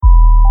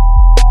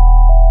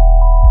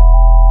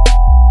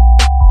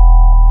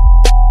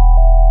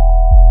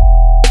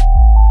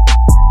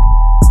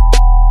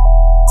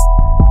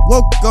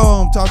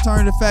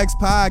Alternative Facts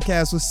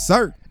Podcast with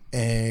Sir.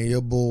 And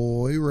your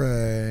boy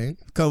Ray.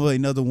 Cover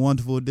another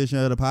wonderful edition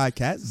of the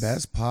podcast.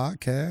 Best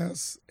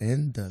podcast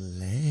in the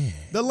land.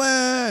 The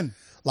land.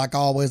 Like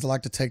always, I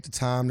like to take the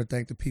time to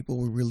thank the people.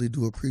 We really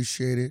do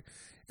appreciate it.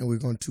 And we're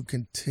going to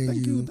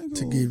continue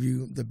to give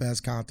you the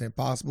best content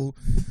possible.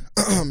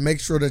 Make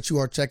sure that you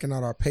are checking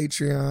out our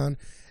Patreon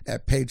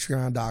at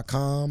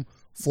patreon.com/the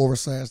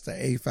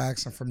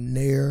AFAX. And from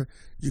there,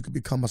 you can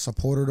become a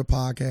supporter of the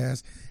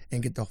podcast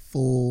and get the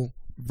full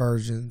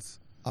versions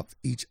of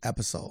each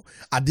episode.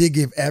 I did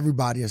give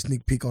everybody a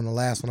sneak peek on the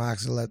last one. I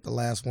actually let the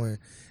last one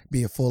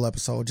be a full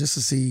episode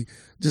just to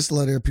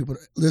let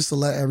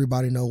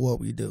everybody know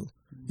what we do.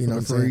 You know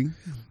what I'm saying?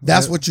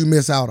 That's what you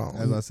miss out on.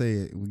 As I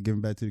said, we're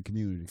giving back to the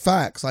community.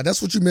 Facts. Like,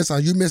 that's what you miss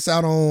out. You miss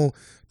out on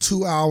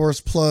 2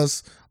 hours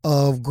plus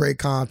of great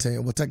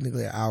content. Well,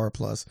 technically an hour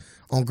plus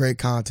on great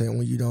content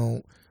when you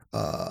don't,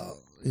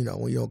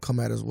 when you don't come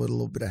at us with a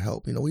little bit of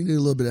help. You know, we need a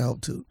little bit of help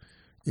too.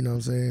 You know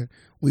what I'm saying?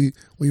 We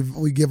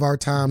give our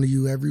time to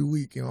you every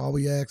week. You know, all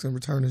we ask in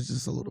return is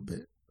just a little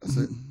bit. That's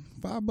it.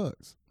 $5.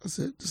 That's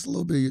it. Just a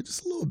little bit.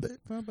 Just a little bit.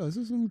 $5.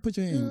 Just let me put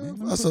your hand.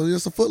 Yeah, so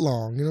it's a foot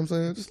long. You know what I'm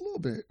saying? Just a little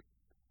bit.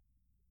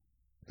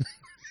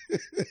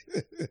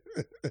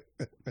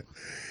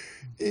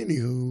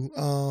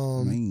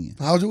 Anywho, Man.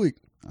 how was your week?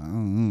 I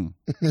don't know.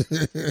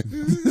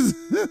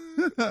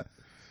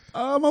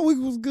 My week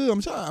was good. I'm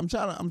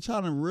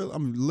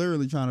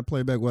literally trying to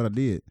play back what I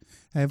did.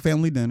 I had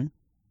family dinner.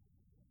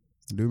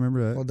 Do you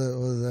remember that? What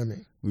does that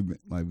mean? We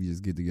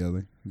just get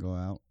together, go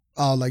out.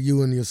 Oh, like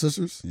you and your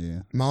sisters?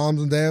 Yeah.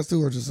 Moms and dads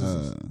too, or just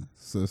sisters?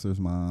 Sisters,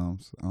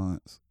 moms,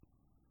 aunts,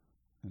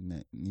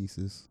 and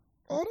nieces.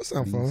 Oh, that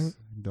sounds fun.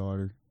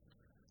 Daughter.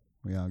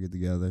 We all get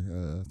together.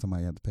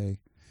 Somebody had to pay.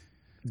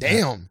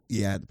 Damn.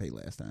 Yeah, I had to pay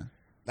last time.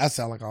 That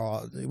sound like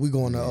we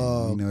going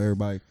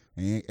to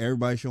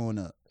everybody showing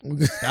up.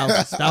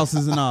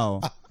 Spouses and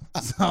all.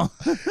 So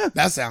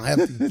that sound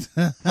hefty.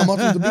 How much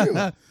was the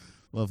bill?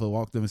 Well, if I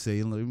walked them and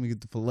said, let me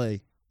get the filet.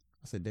 I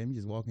said, damn, you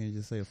just walk in and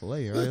just say a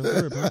filet, right?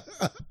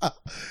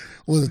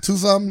 Was it 2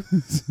 something?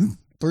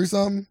 3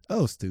 something? Oh,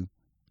 it was 2.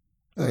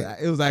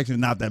 It was actually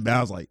not that bad.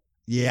 I was like,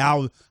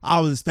 yeah, I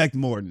was expecting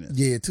more than this.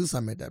 Yeah, 2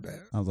 something ain't that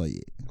bad. I was like, yeah.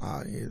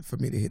 Yeah, for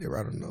me to hit it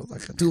right on the nose,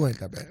 like 2 ain't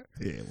that bad.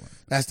 Yeah, it was.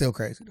 That's still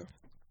crazy though.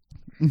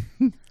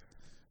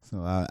 So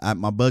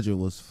my budget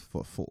was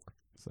for 4.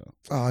 So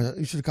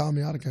you should have called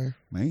me out of care.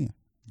 Man,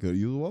 good.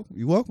 You welcome.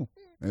 You welcome.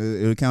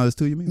 It'll count as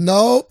 2. You mean?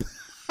 Nope.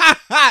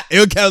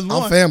 It'll count as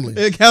 1. I'm family.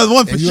 It'll count as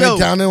 1 for if you sure. Ain't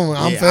counting them,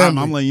 I'm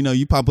family. I'm letting you know.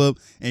 You pop up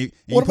and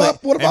what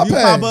about you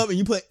pay? pop up and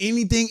you put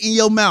anything in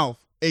your mouth,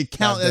 it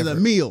counts as a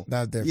meal.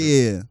 That's different.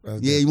 Yeah.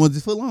 That's You want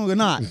this foot long or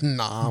not?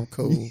 Nah, I'm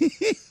cool.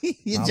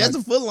 You're just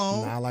a foot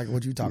long. Nah, I like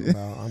what you talking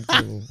about. I'm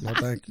cool. No,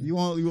 thank you. You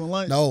want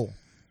lunch? No.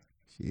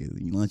 Shit,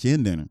 you lunch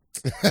and dinner.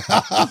 You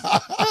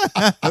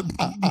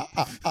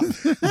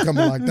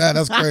coming like that?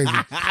 That's crazy.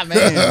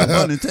 Man,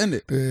 pun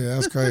intended. Yeah,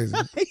 that's crazy.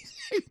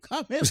 You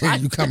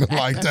coming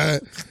like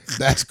that?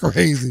 That's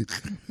crazy.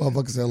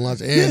 Motherfucker said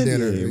lunch and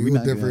dinner. Yeah, you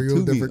a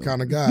different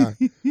kind of guy.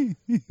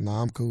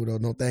 Nah, I'm cool though.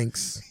 No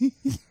thanks.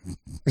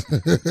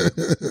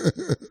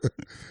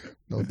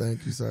 No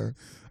thank you, sir.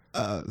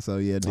 So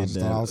yeah, did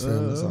that. I was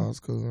family, so I was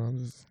cool. I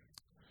just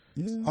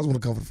want to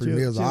come for free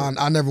meals. Chill.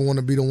 I never want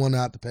to be the one to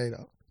have to pay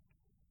though.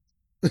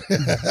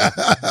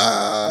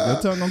 Your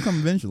turn gonna come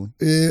eventually.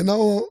 Yeah,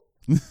 no.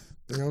 You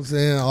know what I'm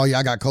saying? Oh yeah,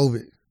 I got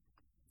COVID. It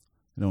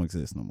don't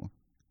exist no more.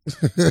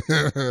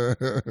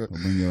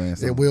 Bring your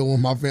ass. It will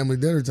when my family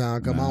dinner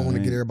time come. I don't want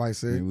to get everybody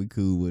sick. Man, we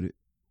cool with it.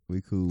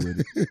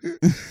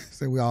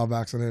 Say we all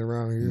vaccinated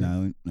around here.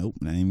 No, nope.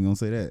 I ain't even gonna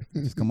say that.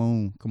 Just come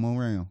on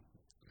around.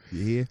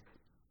 You here?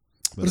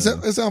 But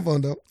it sound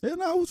fun though. Yeah,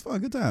 no, it was fun.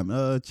 Good time.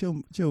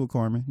 Chill with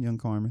Carmen, young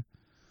Carmen.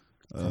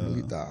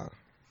 Carmelita.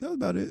 That was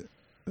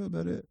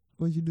about it.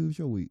 What'd you do with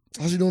your week?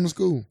 How's she doing in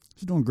school?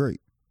 She's doing great.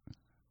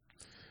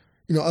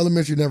 You know,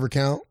 elementary never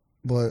count,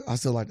 but I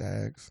still like to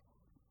ask.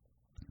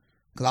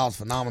 Because I was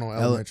phenomenal in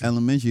elementary.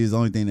 Elementary is the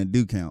only thing that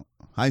do count.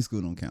 High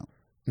school don't count.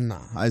 Nah.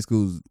 High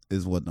school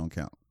is what don't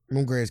count.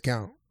 No grades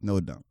count. No,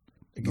 it don't.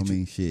 It don't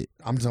mean shit.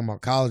 I'm talking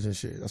about college and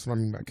shit. That's what I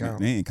mean by count.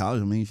 Man,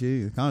 college don't mean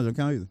shit. College don't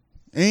count either.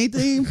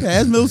 Anything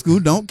past middle school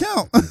don't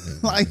count.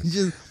 Like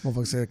just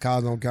motherfucker said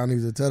college don't count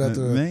either. Tell that to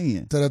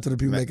the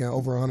people making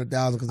over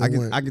 100,000 because they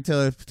went. I can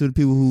tell that to the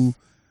people who.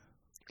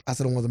 I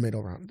said the ones that made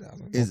over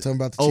 100,000. Don't tell me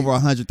about the over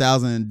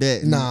 100,000 in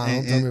debt. Nah,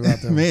 don't tell me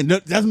about them. Man,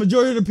 that's the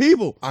majority of the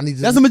people.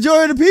 That's the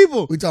majority of the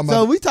people. We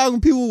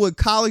talking people with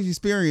college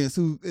experience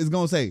who is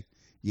gonna say,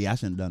 "Yeah, I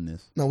shouldn't have done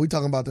this." No, we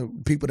talking about the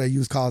people that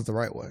use college the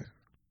right way.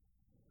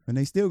 And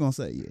they still gonna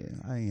say, "Yeah,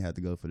 I ain't have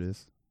to go for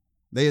this."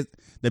 The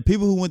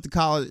people who went to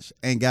college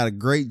and got a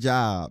great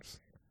jobs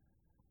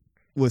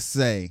would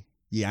say,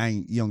 "Yeah,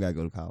 you don't gotta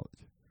go to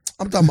college."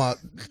 I'm talking about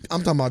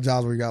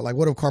jobs where you got like,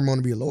 what if Carmen want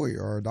to be a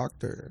lawyer or a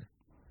doctor?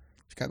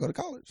 She gotta go to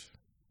college.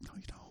 No,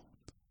 you don't.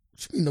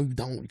 What you mean, no, you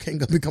don't? You can't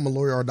go become a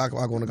lawyer or a doctor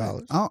while going to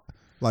college.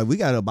 Like we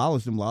gotta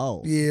abolish them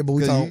laws. Yeah, but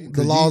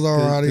the laws are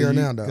out here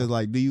now, though. Because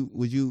like,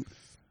 would you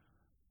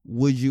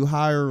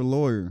hire a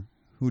lawyer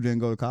who didn't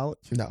go to college?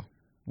 No.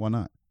 Why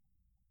not?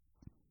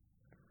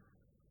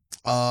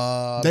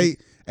 They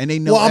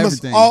know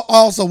everything.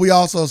 Also, we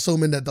also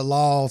assuming that the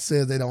law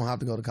says they don't have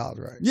to go to college,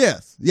 right?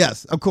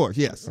 Yes, of course,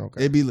 yes.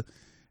 Okay.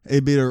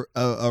 It'd be a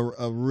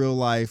real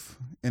life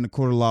in the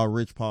court of law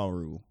Rich Paul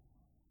rule.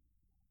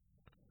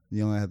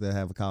 You don't have to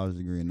have a college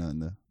degree or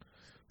nothing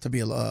to be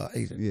a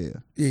agent. Yeah.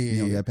 Yeah.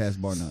 You don't got to pass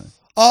bar none.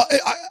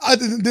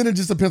 Then it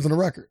just depends on the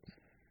record.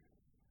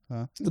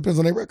 Huh? It depends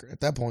on their record.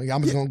 At that point,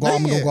 I'm gonna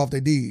go off their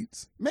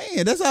deeds.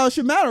 Man, that's how it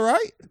should matter,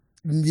 right?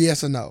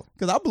 Yes or no?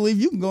 Because I believe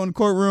you can go in the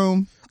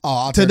courtroom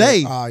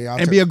today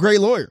and be a great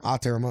lawyer. I'll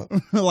tear them up.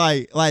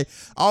 like I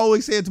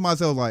always said to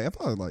myself,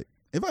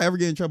 if I ever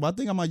get in trouble, I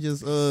think I might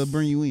just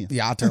bring you in.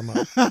 Yeah, I'll tear them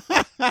up.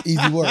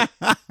 Easy work.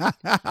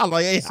 I'm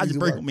like, hey, how'd you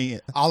bring them in?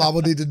 All I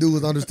would need to do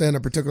is understand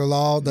the particular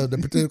law, the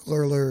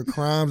particular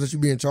crimes that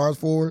you're being charged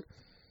for.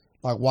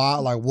 Like why?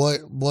 Like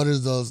what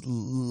is those?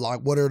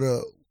 Like what are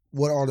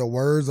the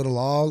words of the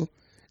law?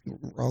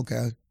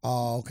 Okay.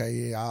 Oh, okay.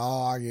 Yeah.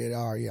 Oh, I get it.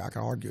 Oh, yeah. I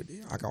can argue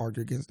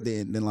against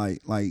it. Then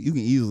like you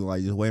can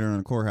easily just wait around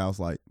the courthouse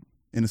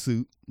in a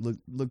suit,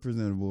 look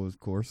presentable, of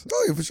course.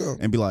 Oh yeah, for sure.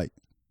 And be like,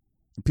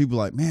 people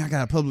like, man, I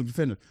got a public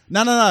defender.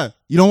 No.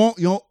 You don't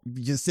you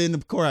just sit in the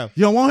courthouse.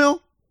 You don't want him?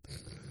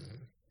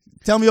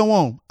 Tell me you don't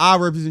want him. I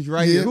represent you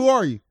right here. Who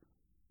are you?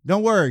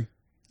 Don't worry.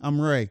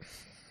 I'm Ray.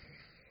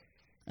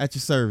 At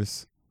your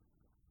service.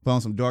 Put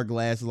on some dark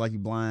glasses like you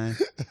blind.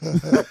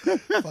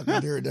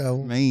 Fucking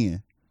daredevil.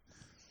 Man.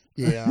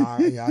 I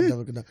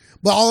never could know.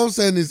 But all I'm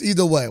saying is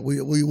either way,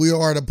 we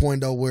are at a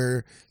point though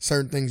where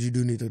certain things you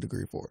do need a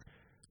degree for.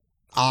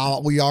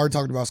 We already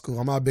talked about school.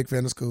 I'm not a big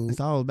fan of school.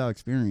 It's all about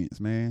experience,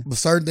 man. But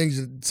certain things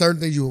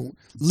you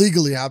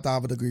legally have to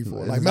have a degree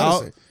for, like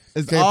medicine.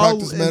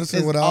 Practice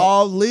medicine without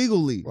all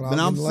legally. But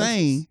I'm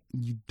saying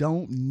you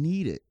don't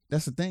need it.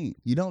 That's the thing.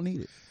 You don't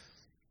need it.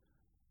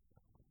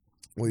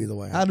 Well, either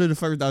way. How did the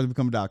first doctor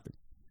become a doctor?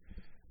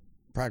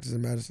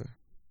 Practicing medicine.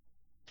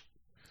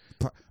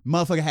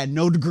 Motherfucker had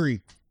no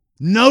degree.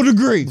 No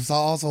degree. So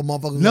also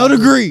motherfuckers. No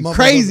degree.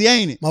 Crazy,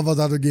 ain't it? Motherfuckers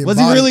out there getting Was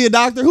he really a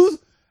doctor?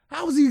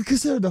 How was he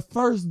considered the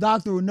first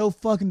doctor with no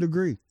fucking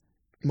degree?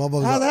 How's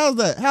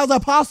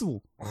that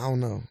possible? I don't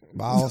know.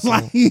 But I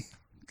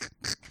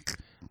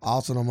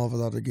also know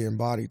motherfuckers out there getting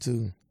body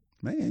too.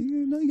 Man,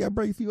 you gotta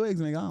break a few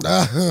eggs, nigga.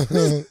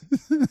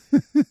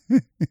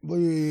 But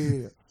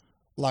yeah.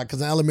 Like,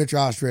 cause in elementary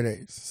I was straight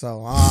A's,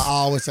 so I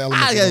always say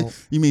elementary.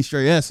 You mean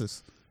straight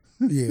S's?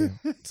 Yeah,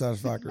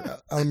 satisfactory.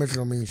 Elementary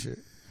don't mean shit.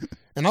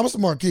 And I'm a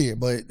smart kid,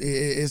 but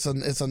it's a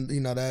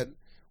that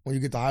when you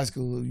get to high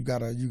school, you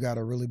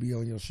gotta really be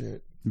on your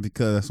shit.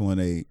 Because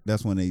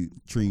that's when they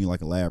treat you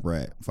like a lab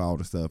rat for all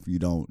the stuff you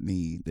don't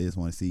need. They just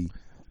want to see.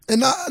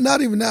 And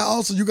not even that.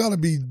 Also, you gotta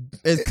be.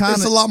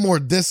 It's a lot more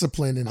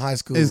disciplined in high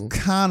school. It's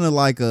kind of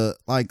like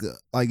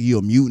you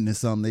a mutant or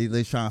something.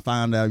 They trying to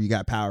find out if you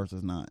got powers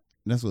or not.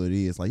 That's what it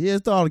is. Like,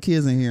 let's throw all the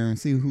kids in here and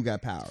see who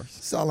got powers.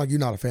 Sound like you're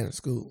not a fan of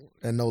school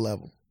at no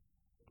level.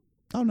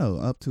 Oh no,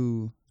 up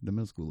to the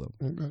middle school level.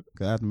 Okay.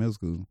 Cause after middle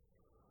school,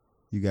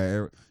 you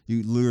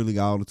literally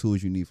got all the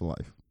tools you need for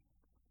life.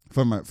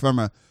 From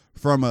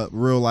a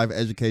real life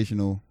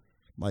educational,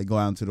 like go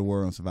out into the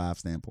world and survive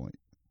standpoint.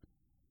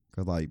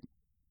 Cause like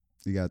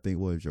you gotta think,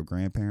 what is your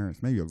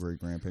grandparents? Maybe your great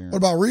grandparents. What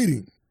about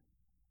reading?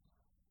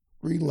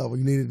 Reading level,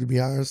 you needed to be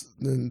higher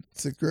than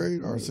 6th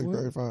grade or 6th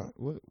grade 5.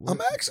 What?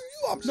 I'm asking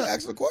you. I'm just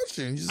asking a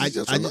question. I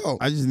just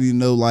need to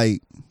know,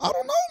 like, I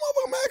don't know.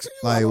 I'm asking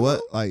you. Like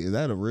what? Like, is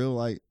that a real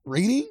like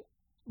reading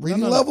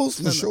levels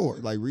for sure?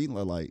 Like reading,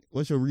 like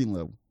what's your reading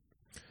level?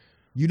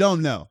 You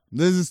don't know.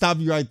 This is stop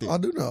you right there. I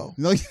do know.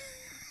 You know?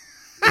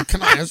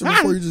 Can I answer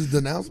before you just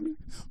denounce me?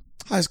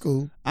 High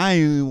school. I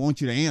ain't even want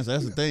you to answer.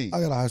 That's the thing.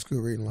 I got a high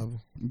school reading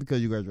level. Because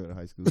you graduated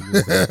high school.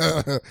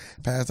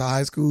 Passed the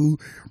high school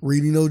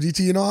reading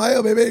OGT in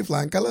Ohio, baby.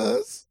 Flying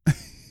colors.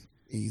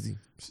 Easy.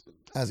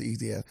 That's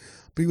easy. Yeah.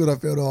 People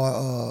that failed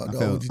the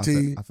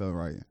OGT. I felt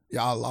right.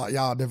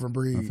 Y'all different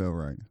breed. I felt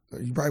right.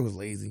 You probably was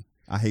lazy.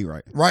 I hate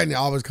writing. Writing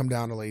always come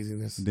down to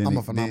laziness. I'm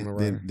a phenomenal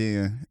writer.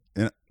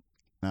 And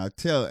I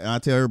tell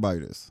everybody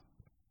this.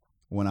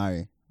 When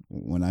I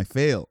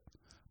failed,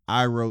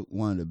 I wrote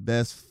one of the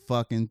best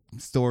fucking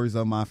stories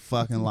of my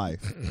fucking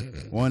life.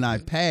 When I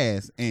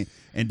passed and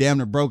damn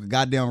near broke a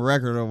goddamn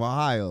record of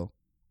Ohio,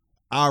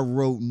 I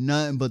wrote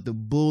nothing but the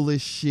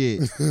bullest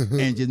shit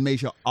and just made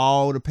sure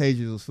all the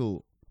pages was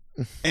full.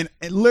 And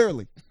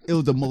literally, it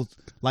was the most,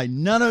 like,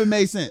 none of it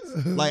made sense.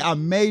 Like, I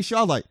made sure,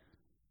 I was like,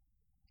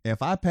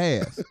 if I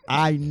pass,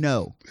 I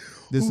know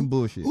this is some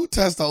bullshit. Who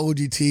tests the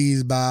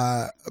OGTs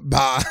by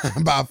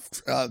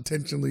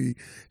intentionally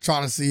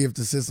trying to see if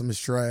the system is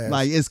trash?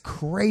 Like, it's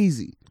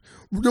crazy.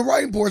 The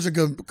writing portion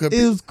could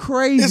it was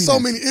crazy. It's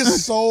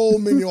so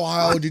many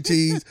Ohio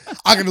OGTs.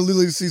 I could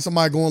literally see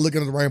somebody going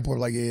looking at the writing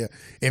portion like, yeah,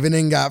 if it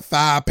ain't got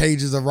 5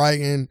 pages of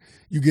writing,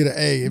 you get an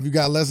A. If you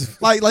got less,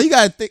 like you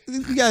gotta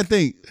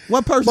think.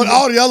 What person? But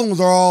all the other ones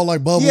are all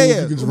like bubbles.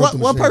 Yeah.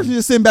 What person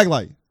just sitting back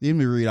like, let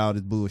me read all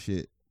this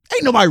bullshit.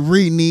 Ain't nobody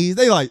reading these.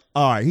 They like,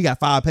 all right, he got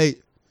 5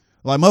 pages.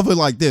 Like, motherfucker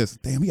like this.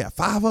 Damn, he got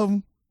 5 of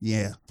them?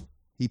 Yeah.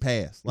 he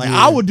passed. Like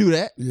Yeah. I would do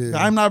that. Yeah.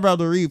 I'm not about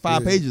to read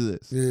 5 Yeah. pages of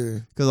this. Yeah.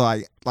 Cause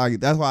like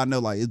that's why I know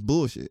like it's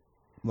bullshit.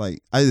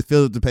 Like I just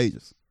filled up the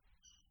pages.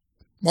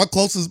 My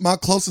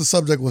closest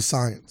subject was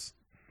science.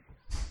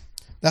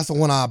 That's the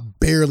one I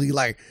barely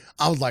like.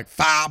 I was like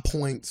 5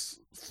 points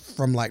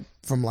from I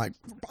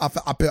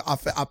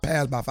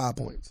passed by 5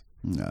 points.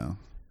 No.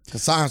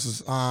 Cause science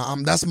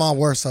was that's my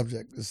worst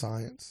subject is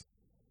science.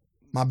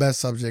 My best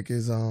subject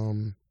is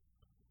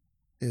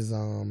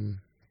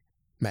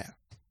math.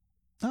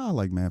 I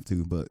like math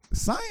too, but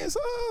science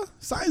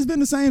been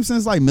the same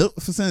since like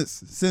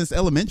since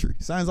elementary.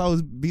 Science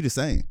always be the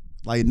same.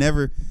 Like it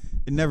never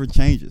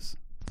changes.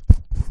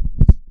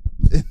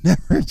 It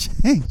never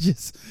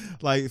changes.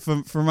 Like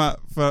from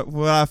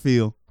what I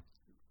feel.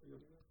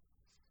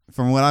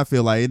 From what I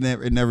feel like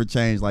it never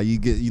changed. Like you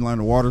learn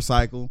the water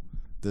cycle,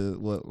 the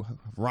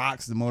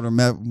rocks, the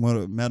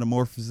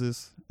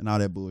metamorphosis, and all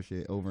that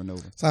bullshit over and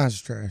over. Science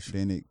is trash.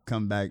 Then it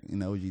come back in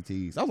the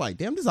OGTs. I was like,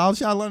 damn, this is all the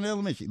shit I learned in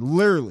elementary.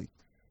 Literally.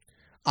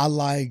 I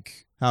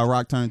like How a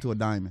rock turned into a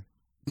diamond.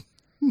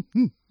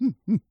 we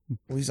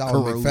used to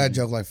always make fat Corrosion.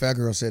 jokes like fat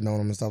girls sitting on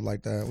them and stuff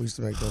like that. We used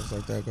to make jokes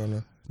like that.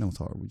 No, it's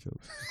horrible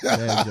jokes.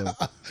 Bad joke.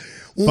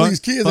 When we was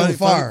kids, they was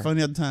fire.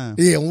 Funny at the time.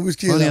 Yeah, when we was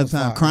kids, Funny that at was the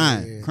time.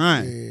 fire.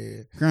 Crying.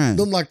 Yeah. Crying.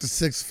 Them like the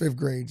 6th, 5th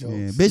grade jokes.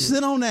 Yeah. Bitch,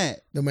 sit on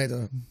that. They made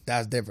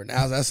that's different.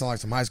 Now that sounds like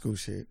some high school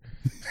shit.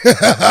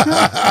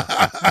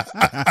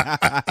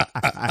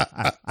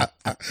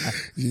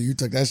 You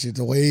took that shit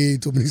to way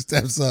too many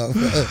steps up.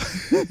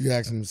 You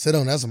asked them, sit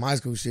on, that's some high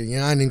school shit.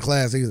 Yeah, I ain't in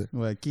class either.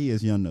 Well,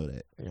 kids, you don't know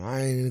that.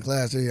 I ain't in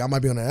class either. I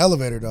might be on the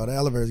elevator though. The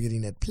elevator's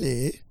getting that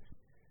play.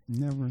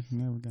 Never got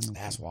no.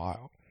 That's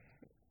wild.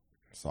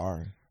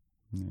 Sorry.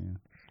 Yeah,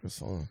 It's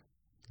fun.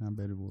 I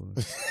bet it was.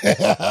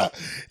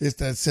 It's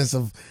that sense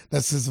of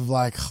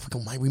like, oh,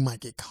 we might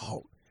get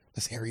caught.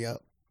 Let's hurry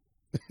up.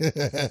 You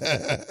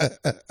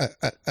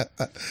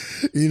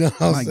know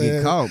what I'm Might saying?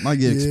 get caught. Might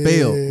get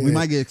expelled. Yeah. We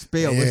might get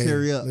expelled. Let's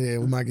hurry up. Yeah,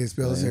 we might get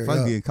expelled. Let's If hurry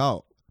I up. get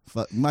caught,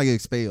 we might get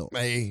expelled.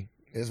 Hey,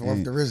 it's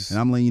worth the risk. And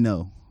I'm letting you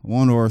know,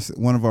 one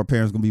of our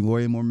parents gonna be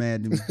way more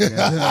mad than me. Yeah,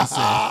 that's what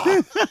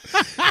I'm saying.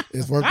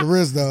 It's worth the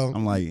risk though.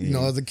 I'm like, You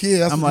know, as a kid,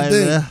 that's I'm what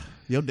like,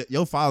 you think.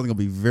 your father's gonna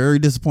be very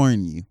disappointed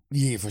in you.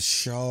 Yeah, for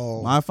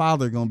sure. My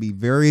father gonna be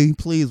very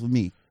pleased with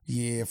me.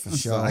 Yeah, for I'm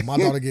sure. sorry. My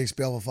daughter get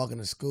expelled for fucking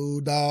in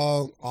school,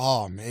 dog.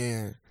 Oh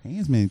man.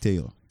 Hands man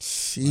tail.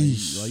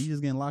 Sheesh. Like you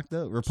just getting locked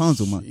up.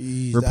 Rapunzel, man.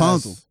 Sheesh,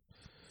 Rapunzel.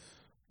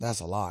 That's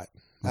a lot.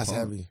 That's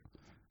Rapunzel. heavy.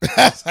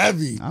 That's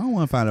heavy. I don't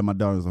want to find out my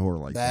daughter's a whore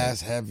like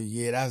That's heavy.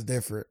 Yeah, that's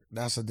different.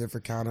 That's a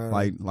different kind of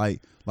that.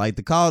 Like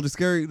the call, the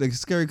scary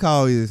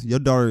call is your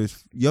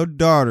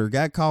daughter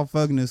got caught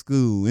fucking in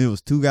school. And it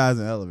was 2 guys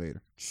in the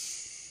elevator.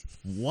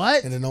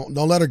 What? And then don't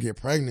let her get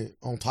pregnant.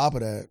 On top of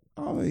that,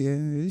 Oh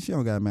yeah, she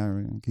don't got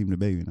married and keeping the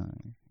baby now.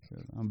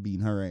 I'm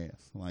beating her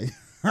ass. Like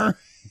her.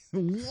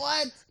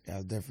 What?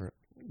 that's different.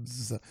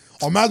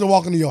 Or imagine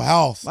walking to your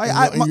house, Like,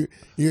 and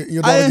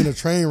your daughter getting a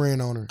train ran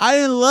on her. I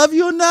didn't love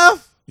you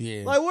enough.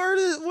 Yeah. Like where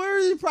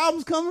are these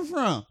problems coming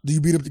from? Do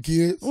you beat up the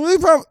kids? Well, they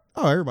probably,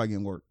 everybody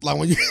getting work. Like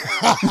when you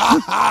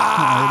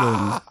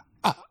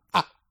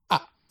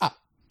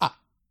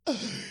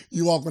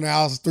you walk in the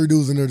house, 3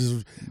 dudes in there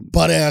just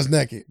butt ass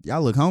naked.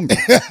 Y'all look hungry.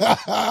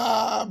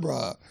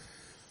 Bruh.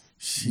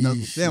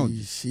 Knuckle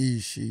sandwiches.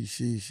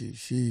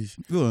 Sheesh.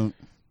 Good.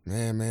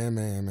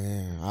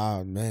 Man.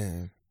 Ah,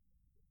 man.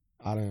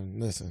 I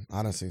done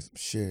seen some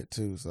shit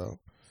too, so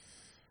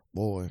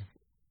boy,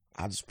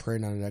 I just pray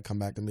none of that come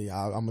back to me.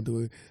 I'm gonna do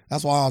it.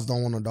 That's why I just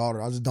don't want a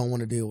daughter. I just don't want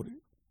to deal with it.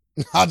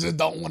 I just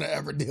don't want to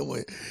ever deal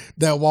with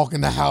that. Walk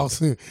in the house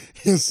and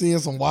seeing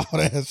some wild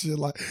ass shit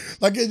like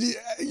you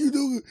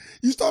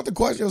start to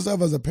question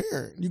yourself as a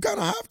parent. You kind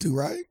of have to,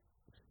 right?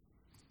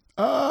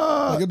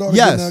 Like your daughter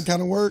getting that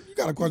kind of work, you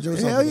gotta question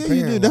yourself. Hell as a yeah,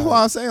 parent. you do. That's like, why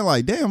I was saying,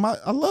 like, damn,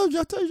 I loved you.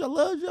 I told you I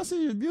loved you. I said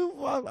you're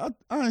beautiful.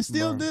 I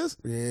instilled Bro. this.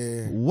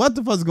 Yeah, What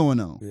the fuck's going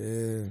on?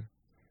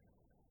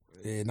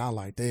 yeah, not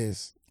like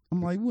this.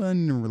 I'm like,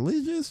 wasn't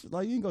religious?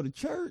 Like, you didn't go to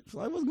church?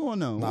 Like, what's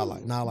going on?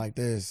 Not like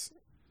this.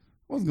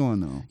 What's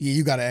going on? Yeah,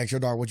 you gotta ask your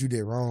daughter what you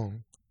did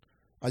wrong.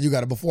 You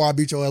gotta, before I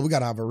beat your ass, we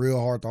gotta have a real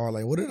heart to heart.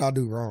 Like, what did I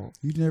do wrong?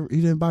 You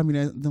didn't buy me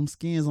them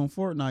skins on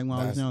Fortnite when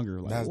I was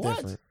younger. Like, That's what?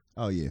 different.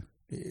 Oh yeah.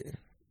 Yeah,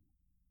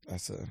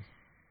 that's a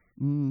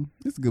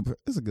It's a good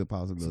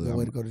possibility. It's a good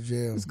way to go to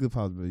jail. It's a good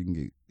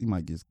possibility you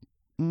might get.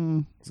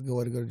 It's a good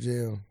way to go to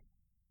jail.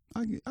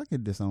 I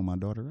could disown my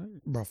daughter,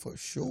 right? Bro, for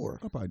sure.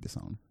 I'll probably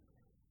disown her.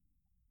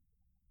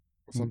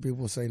 Some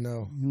people say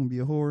no. You want to be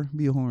a whore?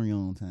 Be a whore in your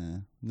own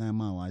time. Not in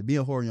my life. Be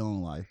a whore in your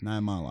own life. Not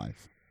in my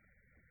life.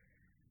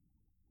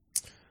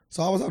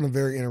 So I was having a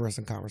very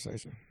interesting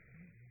conversation.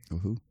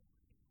 With who?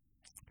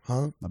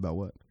 Huh? About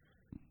what?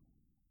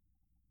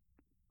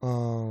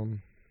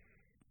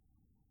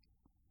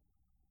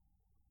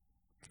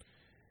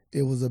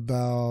 It was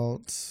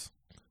about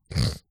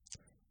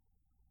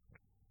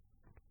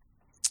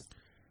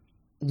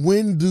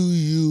when do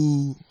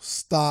you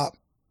stop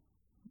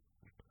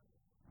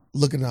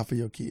looking out for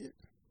your kid?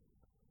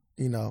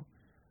 You know,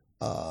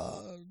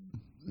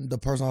 the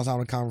person I was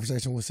having a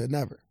conversation with said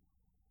never.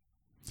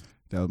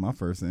 That was my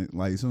first thing.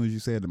 Like, as soon as you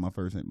said that, my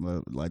first thing,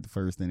 like, the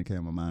first thing that came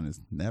to my mind is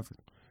never.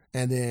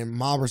 And then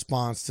my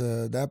response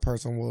to that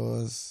person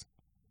was,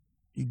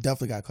 you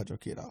definitely got to cut your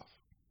kid off.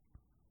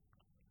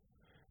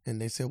 And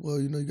they said,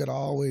 well, you got to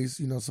always,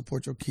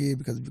 support your kid,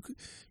 because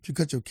if you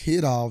cut your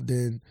kid off,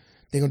 then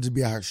they're going to just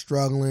be out here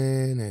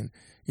struggling and,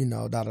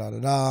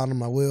 da-da-da-da. And I'm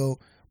like, well,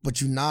 but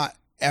you're not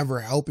ever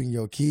helping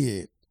your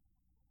kid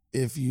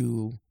if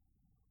you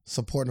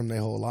support them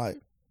their whole life.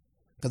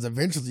 Because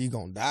eventually you're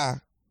going to die.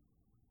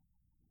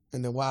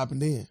 And then what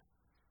happened then?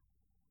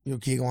 Your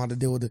kid going to have to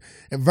deal with it.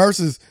 And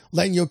versus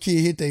letting your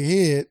kid hit their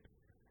head,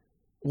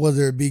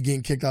 whether it be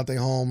getting kicked out their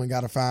home and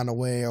got to find a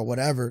way or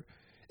whatever,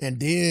 and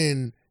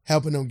then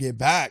helping them get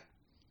back.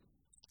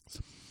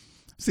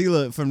 See,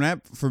 look, from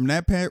if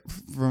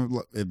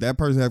that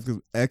person's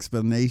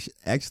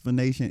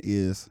explanation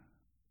is,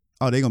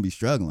 oh, they're gonna be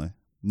struggling.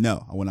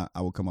 No,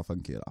 I will cut my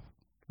fucking kid off.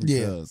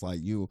 Because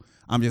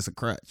I'm just a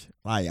crutch.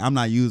 Like, I'm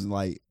not using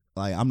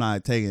I'm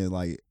not taking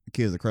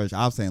kids as a crutch.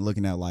 I'm saying,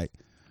 looking at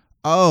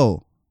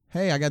oh,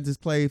 hey, I got this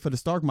play for the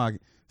stock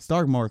market.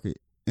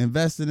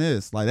 Invest in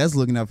this. Like, that's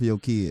looking out for your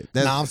kid.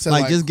 That's, I'm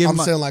saying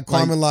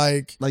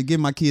Carmen, give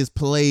my kids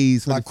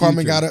plays for the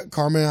future.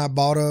 Carmen, I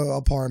bought an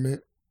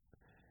apartment,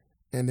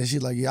 and then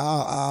she's like, yeah,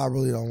 I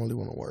really don't want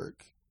to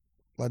work.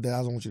 Like, Dad, I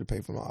don't want you to pay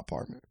for my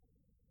apartment.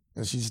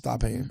 And she just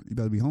stopped paying. You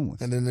better be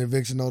homeless. And then the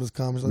eviction notice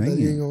comes. Like,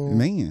 you're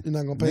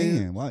not gonna pay.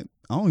 Man, what?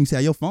 I don't even see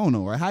how your phone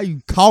on, right? How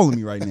you calling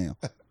me right now?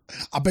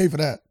 I pay for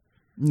that.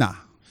 Nah,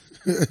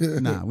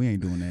 we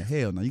ain't doing that.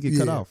 Hell no, you get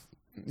cut off.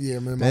 Yeah,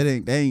 man.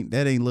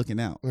 That ain't looking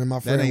out. Man,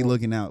 that ain't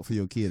looking out for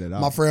your kid at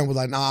all. My friend was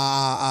like,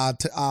 nah,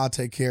 I'll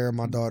take care of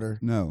my daughter.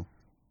 No.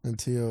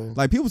 Until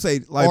people say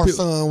or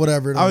son,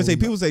 whatever. I would say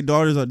people say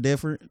daughters are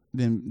different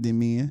than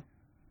men.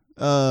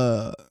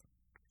 No,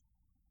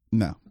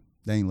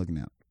 they ain't looking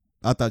out.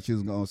 I thought you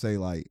was gonna say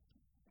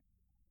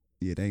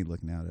yeah, they ain't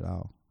looking out at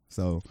all.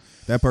 So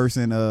that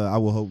person, I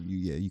will hope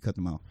you cut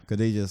them out, because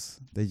they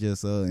just think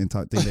they're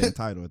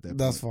entitled at that.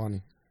 That's point.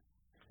 funny.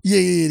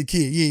 Yeah, the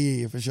kid,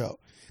 yeah, for sure.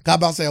 I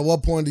about to say, at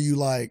what point do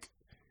you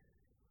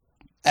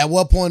at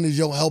what point is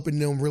yo helping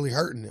them really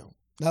hurting them?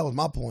 That was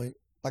my point.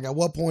 At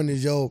what point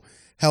is yo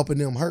helping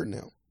them hurting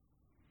them?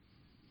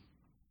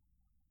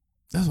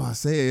 That's why I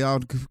say y'all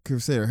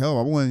consider help.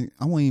 I wouldn't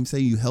even say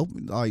you help.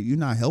 You're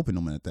not helping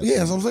them at that. Yeah, point.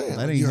 that's what I'm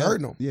saying. You're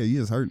hurting them. Yeah, you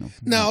just hurting them.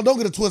 Now, don't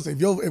get it twisted.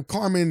 If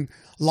Carmen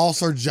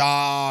lost her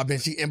job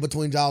and she in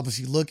between jobs but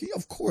she looking,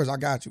 of course I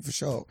got you for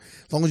sure.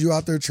 As long as you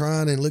out there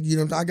trying and look,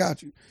 I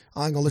got you.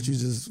 I ain't gonna let you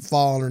just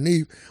fall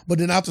underneath. But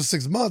then after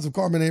 6 months, if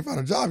Carmen ain't found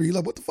a job, you're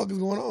like, what the fuck is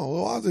going on?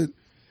 Well, why is it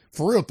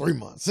for real 3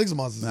 months? 6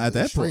 months is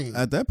extreme.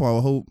 At that point,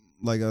 I hope,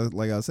 like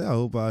I said, I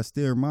hope I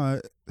steer my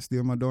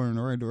daughter in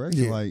the right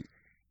direction. Yeah.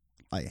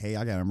 Like, hey,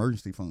 I got an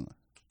emergency fund.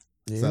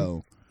 Yeah.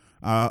 So,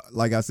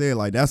 like I said,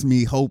 that's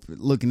me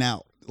looking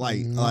out.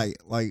 Like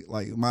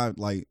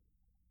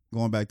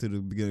going back to the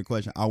beginning of the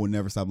question, I would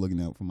never stop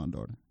looking out for my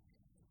daughter.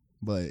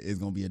 But it's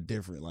gonna be a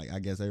different. I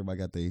guess everybody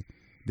got their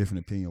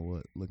different opinion of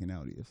what looking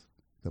out is.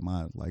 But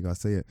like I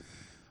said,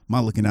 my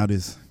looking out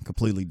is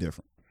completely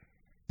different.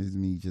 It's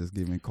me just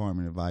giving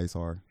Carmen advice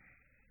or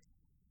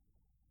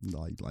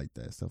like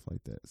that, stuff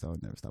like that. So I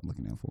would never stop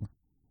looking out for her.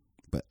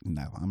 But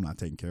no, I'm not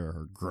taking care of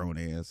her grown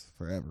ass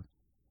forever.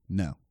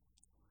 No.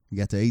 You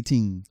got to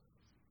 18.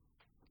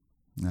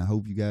 I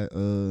hope you got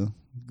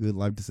good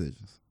life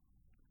decisions.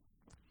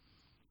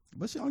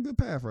 But she on a good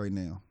path right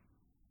now.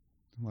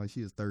 Like,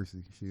 she is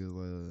thirsty. She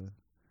was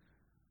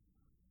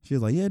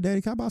like, yeah, Daddy,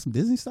 can I buy some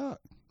Disney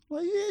stock?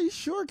 Like, yeah, you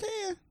sure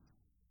can.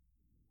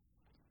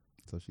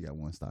 So she got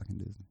one stock in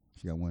Disney.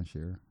 She got one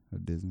share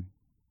of Disney.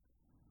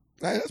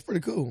 Hey, that's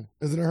pretty cool.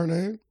 Is it her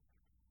name?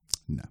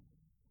 No.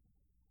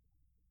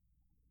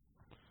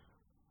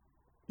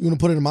 You want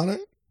to put it in my name?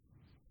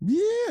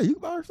 Yeah, you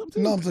can buy her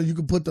something too. No, I'm saying you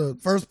can put the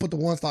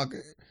one stock,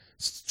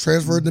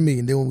 transfer it to me,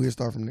 and then we'll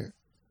start from there.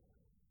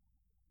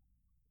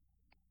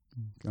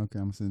 Okay,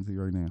 I'm gonna send it to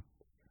you right now.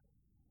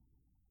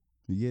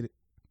 You get it?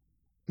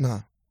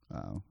 Nah.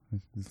 Oh,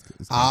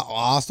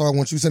 I'll start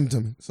once you send it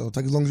to me. So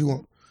take as long as you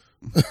want.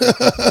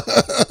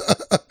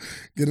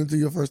 Get into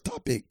your first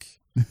topic.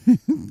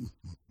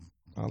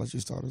 I'll let you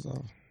start us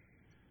off.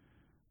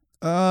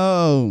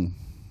 Oh,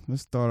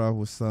 let's start off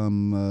with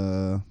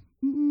some.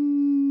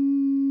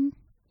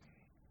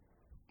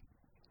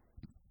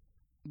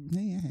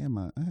 Hey, I had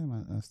my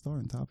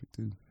starting topic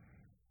too,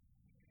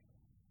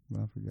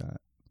 but I forgot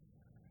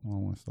what I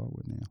want to start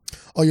with now.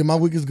 Oh yeah, my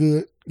week is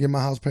good. Get my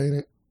house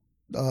painted.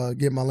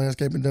 Get my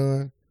landscaping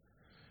done.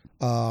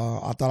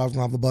 I thought I was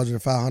gonna have a budget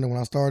of $500 when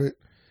I started.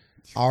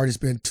 I already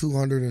spent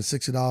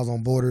 $260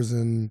 on borders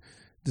and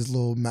this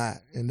little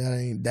mat, and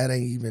that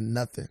ain't even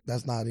nothing.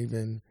 That's not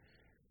even.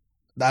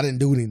 I didn't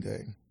do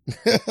anything.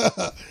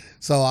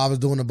 So I was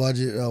doing a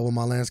budget with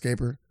my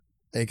landscaper,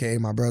 aka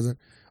my brother,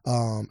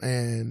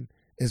 and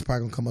it's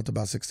probably gonna come up to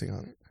about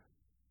 $1,600.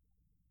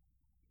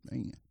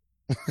 Man.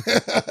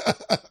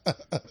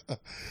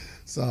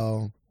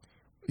 So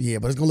Yeah,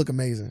 but it's gonna look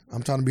amazing.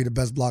 I'm trying to be the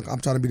best block. I'm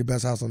trying to be the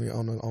best house on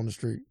the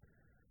street.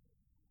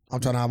 I'm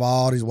trying to have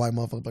all these white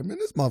motherfuckers like, man,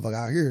 this motherfucker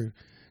out here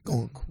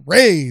going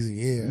crazy.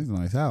 Yeah, It's a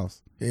nice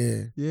house.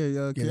 yeah.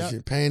 Yeah. Getting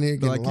shit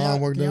painted, getting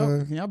lawn work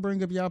done. Can y'all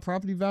bring up y'all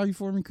property value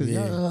for me? Cause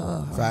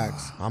Yeah,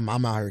 facts. I'm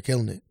out here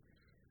killing it.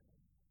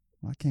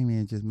 I came in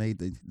and just made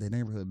the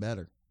neighborhood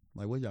better.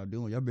 Like, what y'all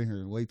doing? Y'all been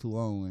here way too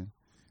long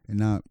and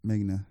not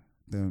making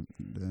the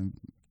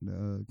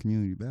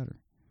community better.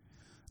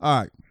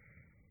 All right.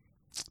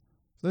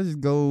 Let's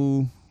just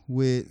go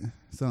with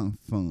something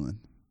fun.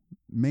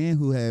 Man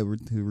who had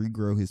to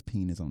regrow his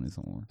penis on his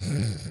arm.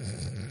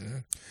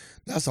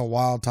 That's a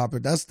wild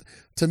topic.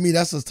 To me,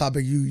 that's a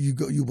topic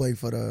you wait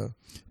for the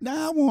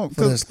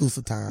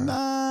exclusive time.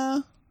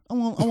 Nah, I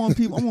want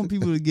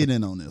people to get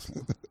in on this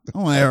one. I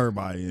want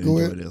everybody to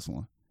enjoy this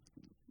one.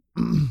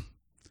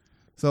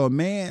 So a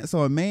man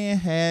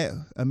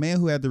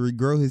who had to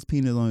regrow his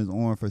penis on his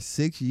arm for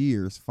 6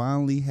 years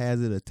finally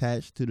has it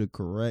attached to the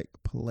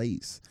correct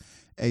place.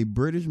 A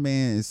British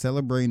man is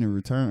celebrating the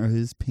return of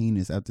his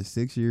penis after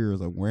 6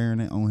 years of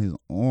wearing it on his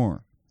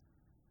arm.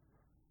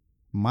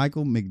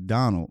 Michael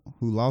McDonald,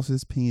 who lost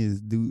his penis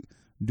due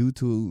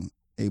to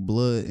a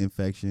blood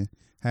infection,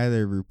 had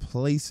the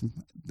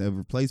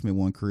replacement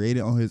one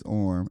created on his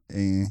arm,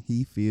 and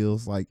he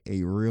feels like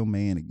a real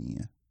man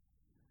again.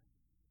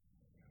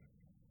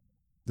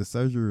 The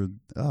surgery,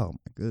 oh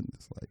my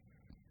goodness, like,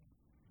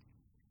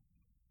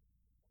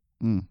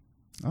 I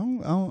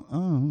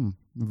don't.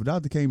 If a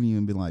doctor came to you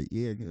and been like,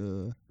 yeah,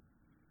 you're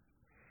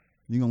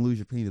gonna lose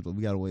your penis, but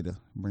we got a way to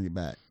bring it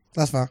back.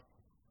 That's fine.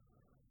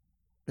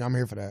 Yeah, I'm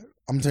here for that.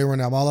 I'm gonna tell you right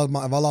now, if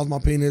I lost my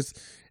penis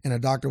and a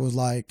doctor was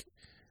like,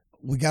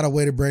 we got a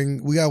way to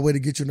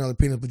get you another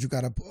penis, but you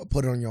gotta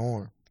put it on your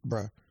arm,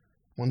 bruh.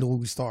 When do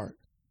we start?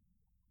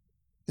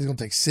 It's gonna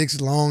take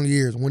 6 long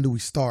years. When do we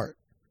start?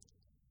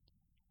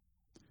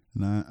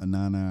 A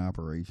 9-hour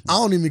operation. I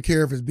don't even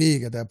care if it's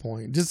big at that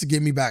point, just to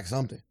give me back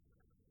something.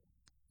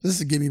 And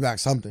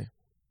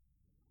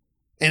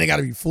it got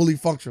to be fully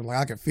functional. Like,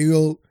 I can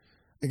feel,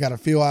 it got to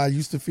feel how I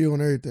used to feel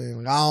and everything.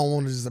 Like, I don't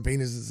want just a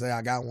penis to say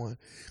I got one.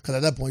 Because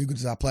at that point, you could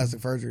just have plastic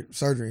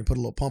surgery and put a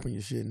little pump in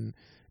your shit and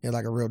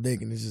like a real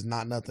dick, and it's just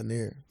nothing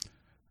there.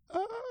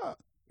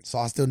 So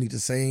I still need the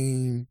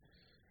same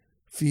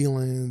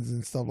feelings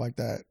and stuff like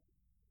that.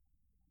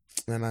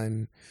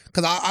 And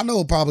because I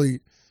know probably,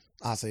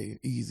 I say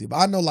easy, but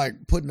I know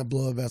like putting the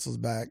blood vessels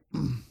back,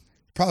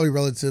 probably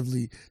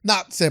relatively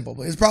not simple,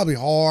 but it's probably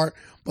hard.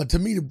 But to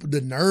me,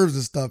 the nerves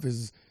and stuff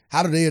is,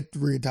 how do they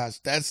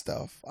reattach that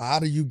stuff? How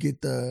do you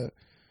get the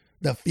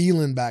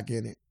feeling back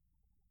in it?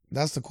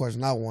 That's the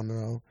question I want to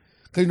know.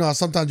 Because, you know,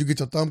 sometimes you get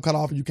your thumb cut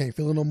off and you can't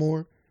feel it no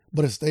more,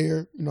 but it's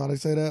there. You know how they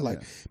say that?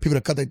 Like, people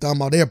that cut their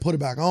thumb off, they'll put it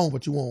back on,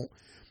 but you won't.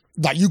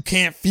 Like, you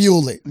can't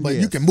feel it, but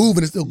you can move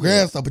it and still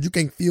grab stuff, but you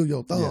can't feel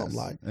your thumb. Yes.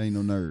 Like, ain't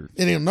no nerves.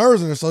 It ain't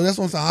nerves in there. So that's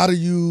what I'm saying. How do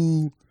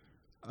you...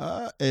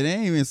 It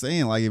ain't even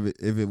saying like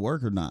if it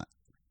worked or not.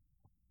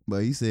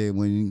 But he said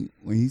when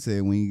he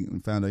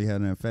found out he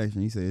had an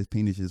infection, he said his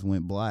penis just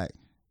went black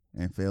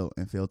and fell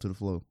to the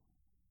floor.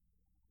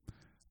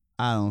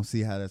 I don't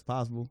see how that's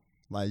possible.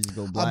 Like, you just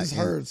go black. I just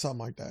heard something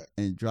like that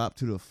and drop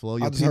to the floor.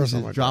 Your I just heard penis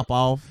something just like drop that.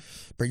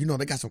 off. But you know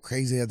they got some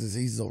crazy ass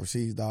diseases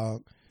overseas,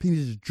 dog.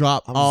 Penis just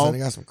drop I'm just off. saying they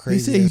got some He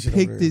crazy. said ass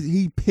shit over there.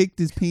 he picked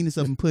his penis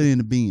up and put it in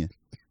the bin.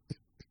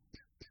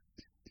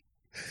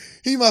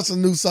 He must have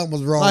knew something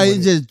was wrong. Like, with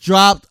it just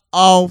dropped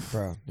off.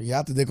 Bro, he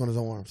got the dick on his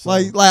arm. So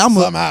Like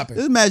something happened.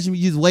 Just imagine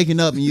you just waking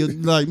up and you're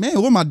like,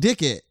 man, where my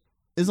dick at?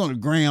 It's on the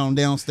ground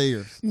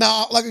downstairs.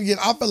 No, like again,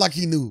 I felt like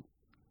he knew.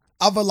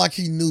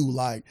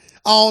 Like,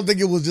 I don't think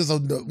it was just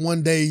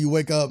one day you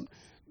wake up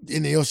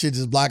and your shit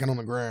just blacking on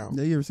the ground.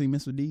 Yeah, you ever seen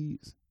Mr.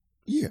 Deeds?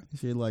 Yeah.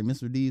 Shit like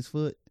Mr. Deeds'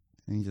 foot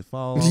and he just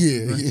fall off.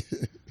 Yeah.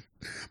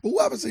 But who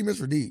haven't seen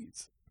Mr.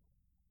 Deeds?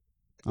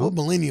 What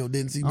millennial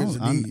didn't see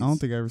Mr. Deeds? I don't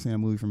think I ever seen a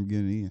movie from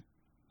beginning to end.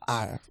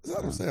 I have. It's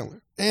Adam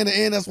Sandler.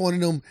 And that's one of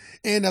them.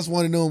 And that's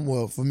one of them.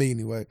 Well, for me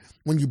anyway.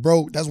 When you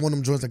broke, that's one of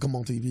them joints that come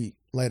on TV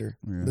later.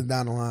 Yeah.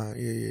 Down the line.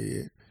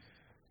 Yeah.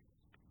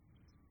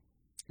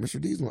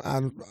 Mr. D's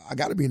one. I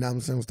got to be in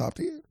Adam Sandler's top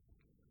 10.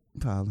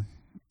 Probably.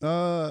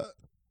 I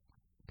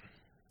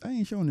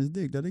ain't showing his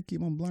dick though. They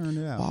keep on blurring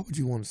it out. Why would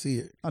you want to see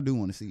it? I do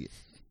want to see it.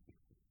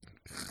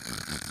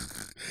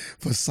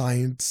 For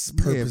science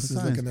purposes. Yeah, for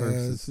science looking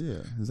purposes.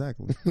 Yeah,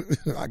 exactly.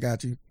 I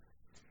got you.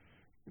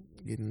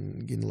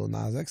 Getting a little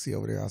Nas X-y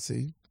over there, I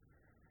see.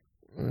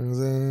 You know what I'm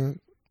saying?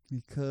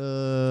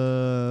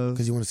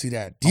 Because you want to see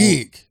that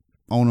dick.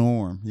 On the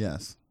arm,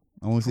 yes.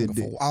 I want to see it.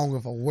 I don't give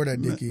a fuck where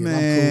that dick is.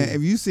 Man,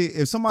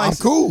 I'm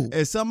cool.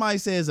 if somebody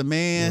says a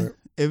man,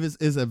 Right.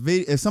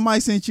 if somebody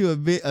sent you a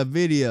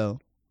video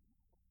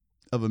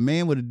of a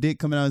man with a dick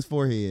coming out his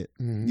forehead,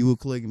 Mhm. you would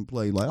click and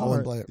play. Like, I all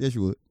wouldn't right. play it. Yes,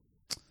 you would.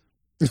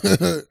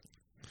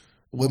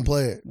 Wouldn't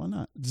play it. Why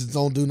not? Just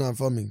don't do nothing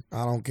for me.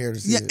 I don't care to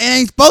see Yeah, it. it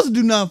ain't supposed to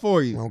do nothing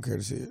for I you. don't care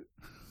to see it.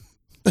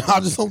 I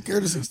just don't care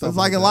to see stuff. It's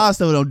like a that. lot of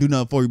stuff don't do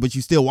nothing for you, but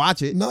you still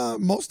watch it. Nah,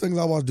 most things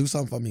I watch do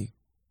something for me.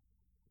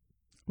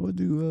 What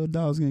do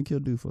Dogs Getting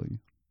Killed do for you?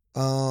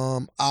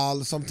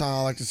 Sometimes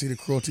I like to see the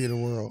cruelty of the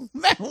world.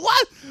 Man,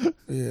 what?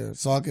 Yeah,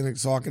 so I can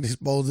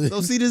expose it.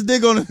 Don't see this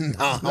dick on it.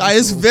 Nah, I'm Like,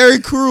 it's cool. very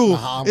cruel.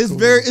 Nah, I'm It's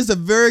cool. it's a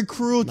very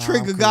cruel Nah,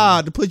 trick I'm of cool.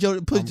 God to put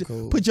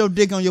cool. your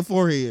dick on your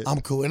forehead.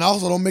 I'm cool, and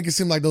also don't make it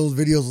seem like those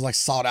videos was like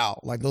sought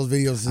out. Like those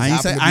videos. Just I ain't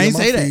happen say- to be I ain't on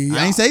my say that. feed.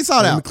 I ain't say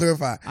sought Let out. me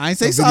clarify. I ain't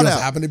say Some sought videos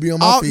out. happen to be on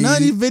my feed. None of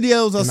these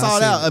videos are and I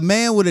sought seen out. it. A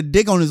man with a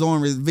dick on his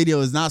arm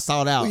video is not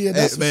sought out. Well, yeah,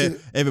 that's Man, some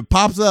shit. if it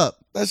pops up,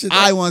 That shit.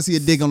 I want to see a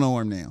dick on the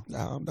arm now.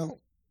 Nah, don't.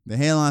 The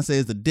headline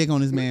says the dick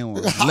on his man arm.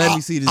 Let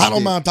me see this. I don't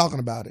dick. mind talking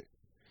about it,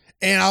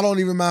 and I don't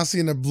even mind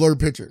seeing a blurred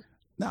picture.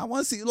 Nah, I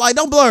want to see. Like,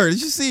 don't blur it.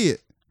 Just see it.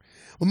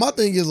 But my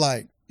thing is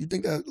like, you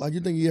think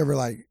you ever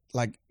like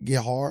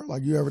get hard?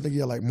 Like you ever think you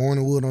had like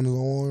morning wood on his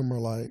arm or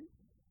like?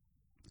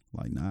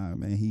 Like, nah,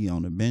 man, he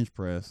on the bench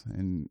press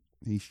and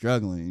he's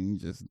struggling.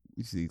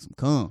 You see some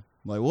cum.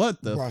 Like,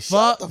 what the Bruh,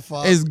 shut fuck the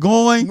fuck. is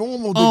going?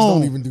 Normal dicks on?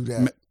 don't even do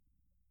that.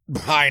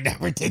 I ain't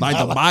never did Like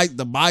that.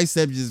 the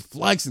bicep just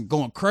flexing,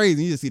 going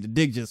crazy. You just see the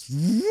dick just.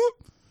 Whoop.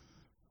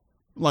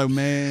 Like,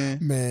 man,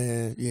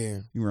 Man, yeah.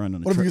 you run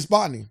on the What if track. you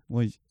spot me?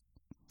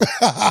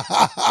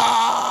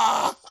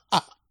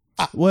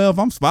 Well, if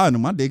I'm spotting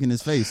him, my dick in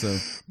his face. So,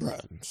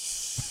 Bruh.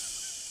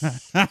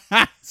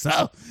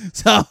 so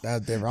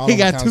That's different. I don't He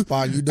know got what kind two- of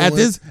spot you doing.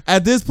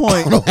 at this point,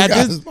 I don't know what at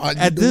kind of this spot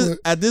you at this doing.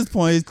 at this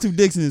point, it's two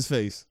dicks in his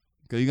face.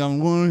 Cause you got one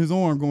on his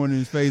arm going in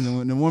his face,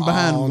 and the one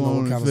behind I him don't know going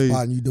what in kind his of face.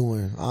 spot you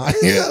doing.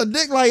 Yeah,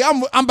 dick like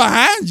I'm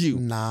behind you.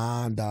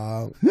 Nah,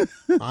 dog.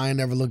 I ain't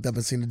never looked up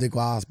and seen a dick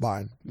while I was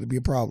spotting. It'd be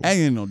a problem.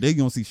 Ain't no dick.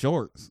 You don't see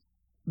shorts.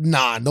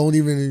 Nah, don't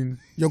even.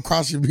 Your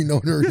cross should be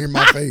nowhere near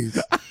my face.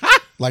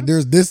 Like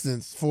there's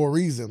distance for a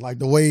reason. Like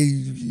the way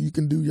you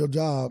can do your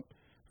job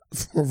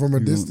from a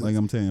distance. Like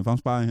I'm telling you, if I'm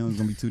spotting him, it's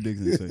gonna be two dicks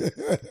in his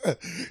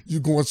face. You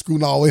going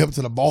scooting all the way up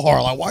to the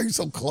bar. Like, why are you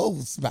so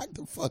close? Back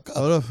the fuck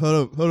up.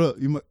 Hold up.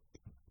 You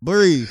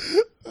breathe.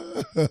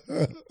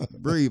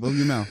 Breathe. Open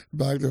your mouth.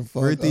 Back the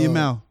fuck Breathe up. through your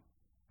mouth.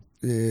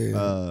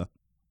 Yeah.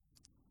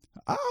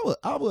 I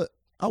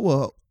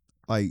would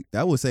like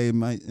that would say it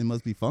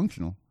must be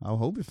functional. I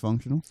hope it's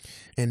functional.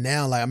 And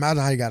now, like,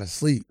 imagine how you gotta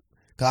sleep.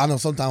 Cause I know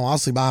sometimes when I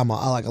sleep, I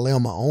like lay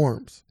on my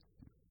arms.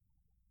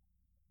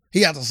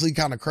 He had to sleep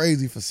kind of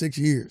crazy for 6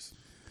 years.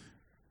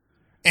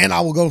 And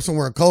I will go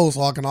somewhere cold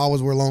so I can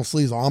always wear long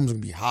sleeves or I'm just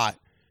gonna be hot.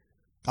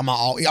 I'm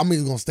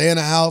either gonna stay in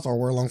the house or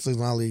wear long sleeves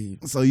when I leave.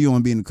 So you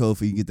want to be in the cold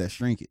for you get that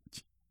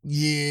shrinkage.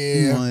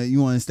 Yeah.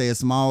 You want to stay as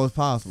small as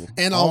possible.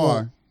 And I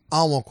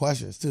don't want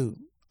questions too.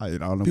 I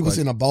don't People question.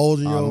 seeing a bulge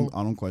in your.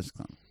 I don't question.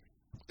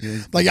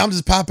 Like I'm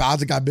just Popeye. I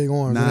just got big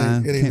arms.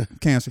 Nah,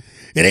 cancer.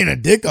 It ain't a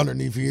dick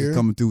underneath here.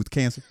 Coming through with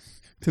cancer.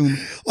 Tumor.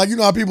 Like you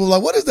know how people are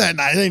like, what is that?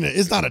 Nah,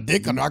 it's not a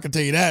dick under. I can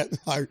tell you that.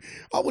 Like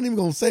I wasn't even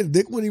gonna say the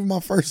dick wasn't even my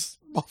first.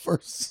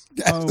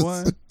 Guess. Oh,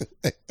 what?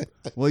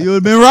 Well, you would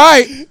have been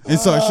right and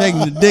start shaking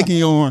the dick in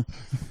your arm.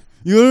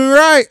 You would have been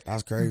right.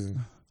 That's crazy.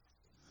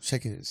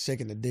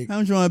 Shaking the dick. How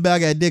much you want to bet I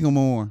got a dick on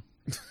my arm?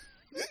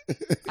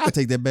 I'll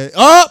take that bet.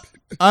 Up!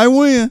 I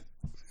win.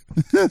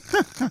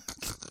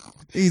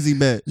 Easy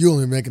bet. You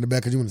only making the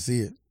bet because you want to see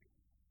it.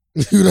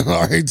 You done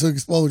already to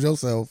expose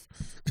yourself.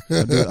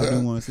 I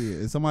do want to see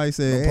it. If somebody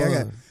said, No hey,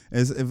 I pun.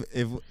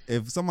 got,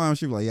 if somebody on the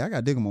street be like, yeah, I got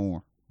a dick on my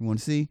arm. You want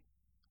to see?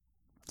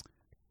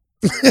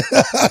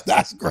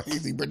 That's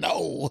crazy, but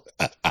no.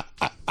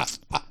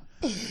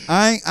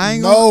 I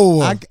ain't No.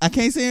 gonna, I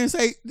can't sit here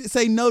and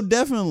say no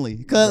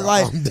definitely. Cause Bro,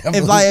 like I'm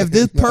definitely if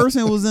this saying no.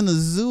 person was in a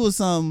zoo or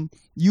something,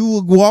 you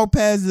would walk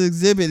past the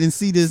exhibit and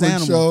see this Freak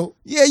animal. show.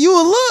 Yeah, you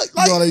would look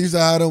like You know they used to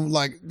have them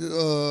like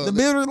the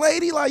bearded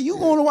lady. Like you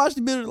going to watch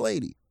the bearded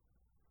lady.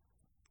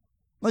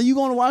 Like you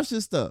going to watch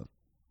this stuff.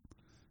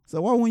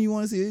 So why wouldn't you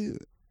want to see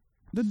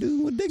the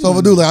dude with dick? So if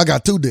a dude like I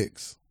got 2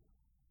 dicks,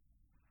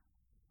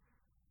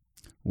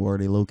 Where are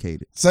they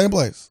located? same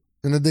place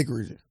in the dick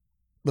region,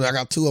 but I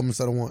got 2 of them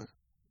instead of 1.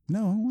 No,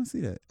 I don't want to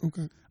see that.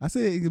 Okay. I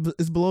said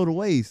it's below the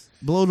waist.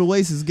 Below the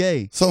waist is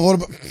gay. So what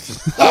about?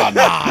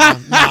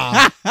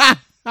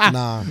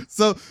 Nah.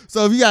 So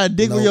if you got a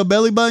dick where Nope. your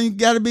belly button, you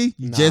gotta be.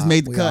 You just Nah,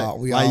 made the we cut. all-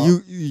 we like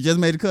all- you just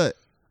made the cut.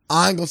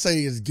 I ain't gonna say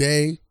it's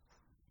gay,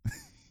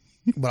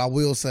 but I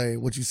will say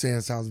what you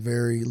saying sounds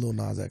very Lil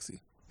Nas X-y.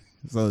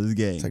 So it's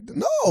gay.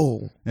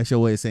 No, That's your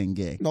way of saying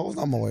gay. no, it's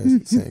not my way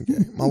of saying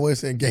gay. My way of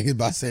saying gay is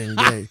by saying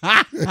gay.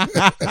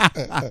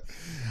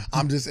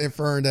 I'm just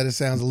inferring that it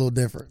sounds a little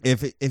different.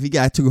 If he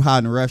got too hot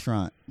in a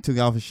restaurant, took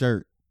off his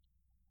shirt,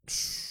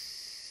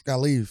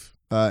 Gotta leave.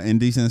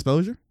 indecent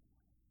exposure.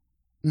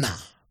 Nah,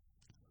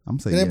 I'm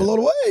it saying ain't below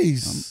the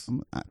waist.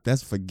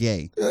 that's for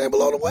gay. It ain't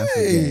below the That's for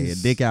gay. A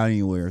waist. dick out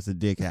anywhere. It's a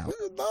dick out.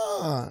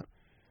 Nah,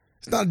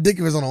 it's not a dick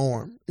if it's on the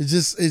arm. It's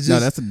just. No,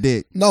 that's a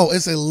dick. No,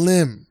 it's a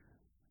limb.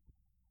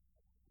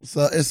 It's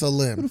a What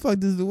limb. the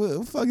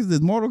fuck is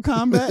this? Mortal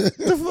Kombat? What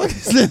the fuck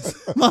is this?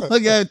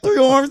 Motherfucker got 3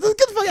 arms. Let's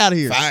get the fuck out of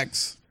here.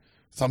 Facts.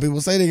 Some people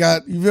say they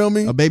got. You feel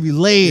me? A baby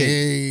leg.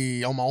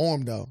 Hey, on my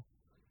arm though.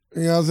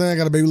 You know what I'm saying? I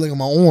got a baby leg on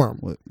my arm.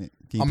 What, can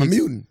you I'm a pick-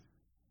 mutant.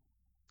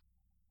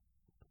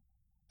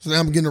 So now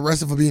I'm getting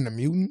arrested for being a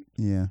mutant?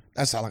 Yeah,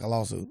 That sounds like a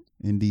lawsuit.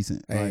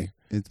 indecent. Hey, Right.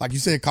 Like you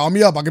said, call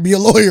me up. I can be a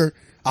lawyer.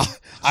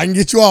 I can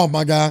get you off,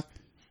 my guy.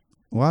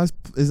 Why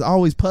is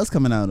always pus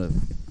coming out of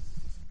it?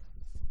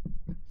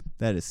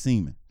 That is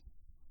semen.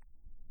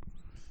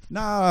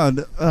 Nah.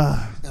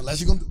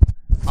 Unless you're gonna,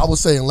 I would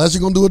say unless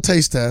you're gonna do a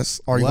taste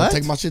test, or you're What? gonna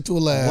take my shit to a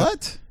lab.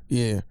 What?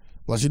 Yeah.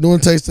 Unless you're doing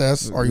a taste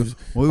test, or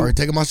you're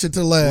taking my shit to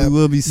the lab.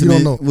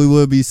 We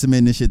will be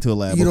submitting this shit to a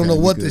lab. You don't know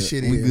what we this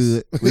good. shit We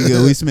is. good. We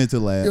good. We submit to a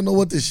You lab. don't know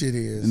what this shit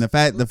is. And the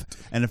fact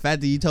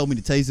that you told me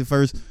to taste it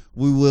first,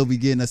 we will be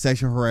getting a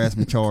sexual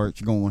harassment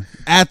charge going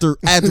after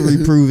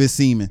we prove it's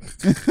semen.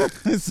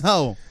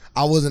 So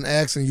I wasn't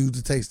asking you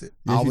to taste it.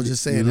 I was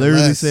just saying. You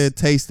literally unless, said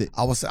taste it.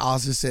 I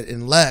just said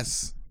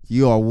unless.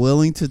 You are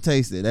willing to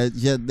taste it.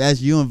 That's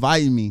you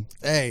inviting me.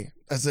 Hey,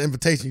 that's an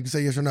invitation. You can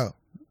say yes or no.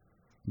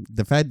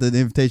 The fact that the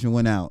invitation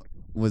went out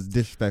was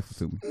disrespectful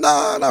to me.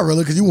 Nah, not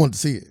really, because you wanted to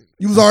see it.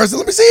 You was already saying,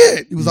 let me see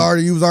it. You was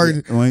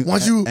already.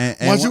 Once you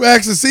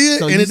asked to see it,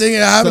 so anything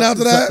that happened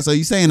after that. So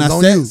you saying it's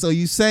on you.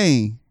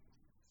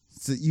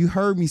 So you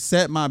heard me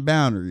set my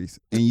boundaries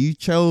and you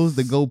chose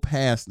to go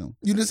past them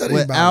You just said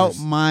without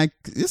my.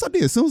 Yes, I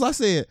did. As soon as I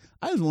said,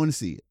 I just want to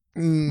see it.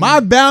 My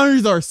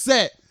boundaries are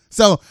set.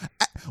 So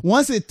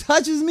once it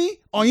touches me,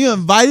 or you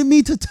invited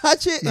me to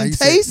touch it and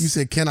taste, you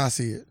said, "Can I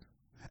see it?"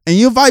 And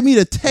you invite me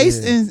to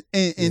taste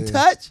and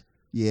touch.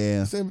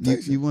 Yeah,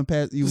 you went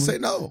past. You say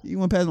no. You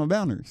went past my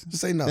boundaries.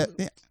 Just say no.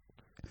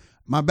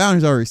 My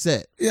boundaries are already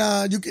set.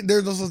 Yeah, you can.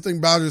 There's no such thing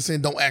boundaries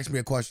saying don't ask me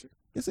a question.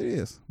 Yes, it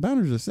is.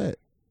 Boundaries are set.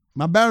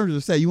 My boundaries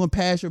are set. You went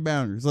past your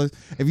boundaries. So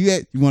if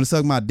you want to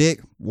suck my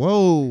dick,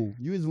 whoa,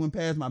 you just went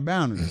past my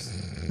boundaries.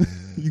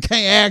 You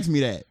can't ask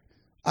me that.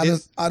 I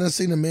just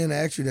seen a man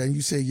ask you that and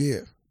you said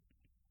yeah.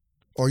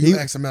 Or you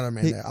asked another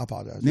man that. I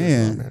apologize.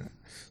 Yeah.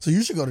 So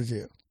you should go to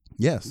jail.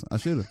 Yes, I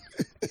should have.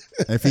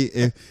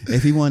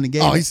 if he wanted to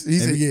get. Oh, he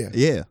said yeah.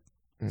 Yeah.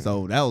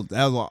 So that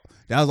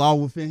was all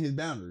within his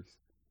boundaries.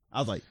 I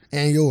was like,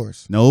 and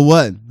yours. No, it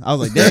wasn't. I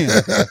was like, damn.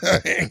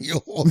 And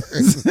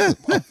yours.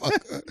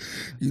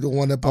 You the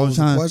one that posed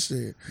the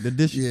question.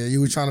 Yeah, you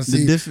were trying to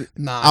see.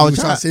 I was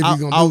trying to see if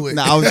you gonna do it.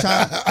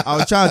 I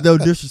was trying to do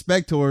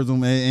disrespect towards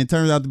him, and it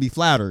turns out to be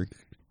flattery.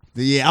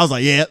 Yeah, I was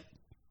like, yeah,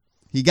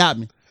 he got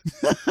me.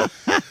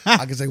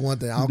 I can say one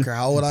thing. I don't care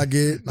how old I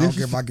get. I don't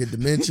care if I get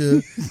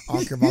dementia. I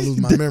don't care if I lose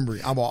my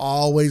memory. I will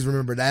always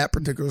remember that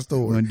particular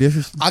story.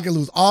 I can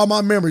lose all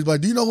my memories. But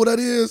do you know who that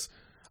is?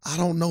 I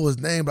don't know his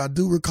name, but I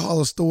do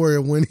recall a story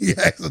of when he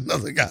asked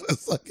another guy to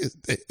suck his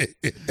dick.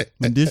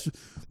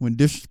 When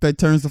disrespect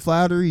turns to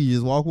flattery, you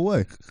just walk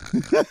away.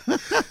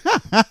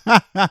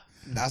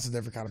 That's a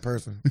different kind of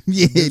person.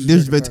 Yeah,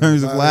 disrespect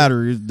turns to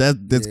flattery.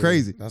 That's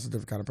crazy. That's a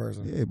different kind of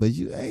person. Yeah, but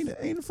you ain't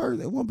the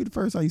first. It won't be the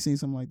first time you seen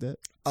something like that.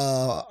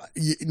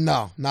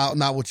 No,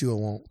 not what you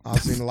want.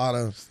 I've seen a lot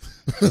of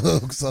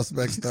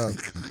suspect stuff.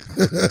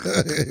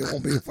 It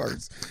won't be the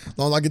first. As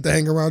long as I get to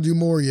hang around you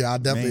more, I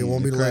definitely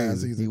won't be the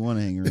last either. You want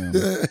to hang around?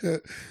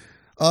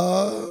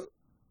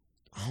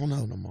 I don't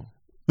know no more.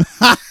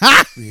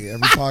 Yeah,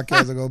 every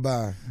podcast I go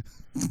by.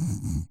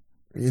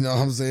 You know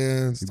what I'm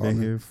saying? You've been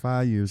here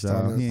 5 years,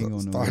 y'all. He ain't going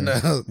starting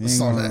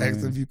to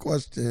ask a few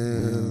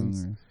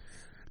questions.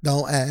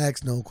 Don't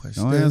ask no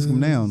questions. Don't ask him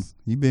now.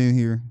 You been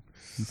here.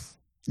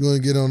 You want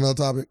to get on another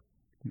topic?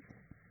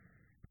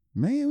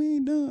 Man, we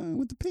ain't done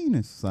with the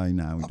penis. Sorry,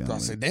 nah, we done. I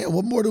say, damn,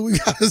 what more do we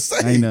got to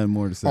say? Ain't nothing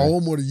more to say. Or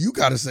what more do you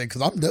got to say?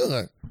 Because I'm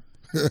done.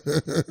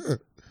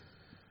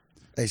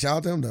 Hey, shout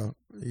out to him, though.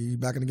 He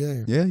back in the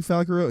game. Yeah, he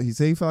felt like he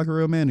said he felt like a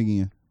real man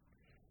again.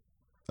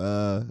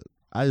 I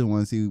just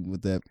want to see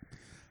what that.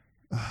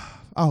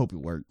 I hope it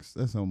works.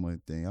 That's the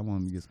only thing. I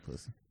want him to get some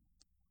pussy.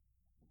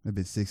 It's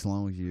been 6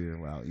 long years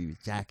while he was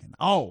jacking.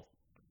 Oh,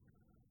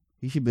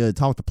 he should be able to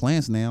talk to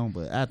plants now.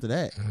 But after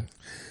that,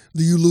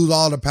 do you lose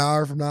all the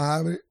power from not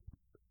having it,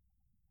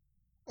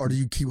 or do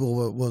you keep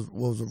what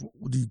was?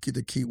 Do you get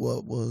to keep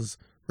what was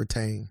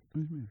retained?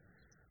 Mm-hmm.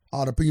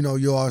 All the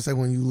you always say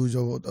when you lose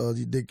your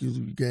dick, you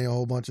gain a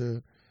whole bunch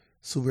of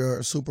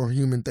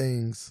superhuman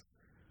things.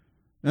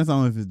 That's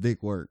only if his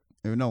dick work.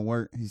 If it don't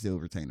work, he still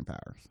retain the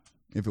powers.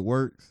 If it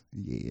works,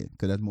 yeah,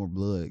 because that's more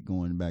blood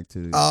going back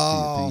to.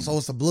 So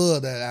it's the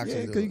blood that actually.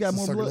 Yeah, because you got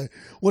more blood.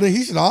 Well, then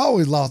he should have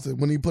always lost it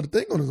when he put a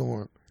thing on his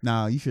arm.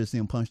 Nah, you should have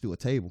seen him punch through a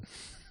table.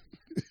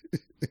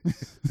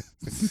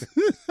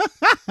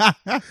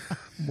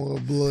 More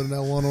blood in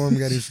that one arm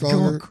got him stronger.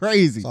 Going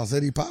crazy. So I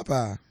said he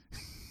Popeye.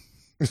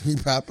 He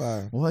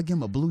Popeye. Well, I give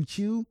him a blue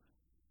chew.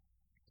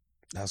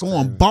 That's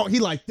going bonk. He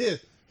like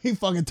this. He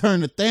fucking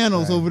turned to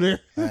Thanos over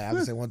there. I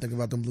can say one thing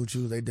about them blue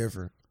chews. They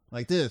different.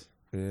 Like this.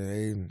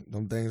 Yeah,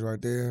 them things right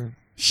there.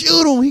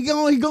 Shoot him. He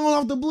going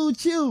off the blue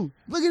chew.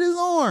 Look at his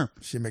arm.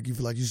 Shit make you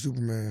feel like you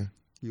Superman.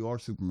 You are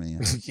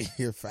Superman.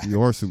 You're fat.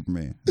 You are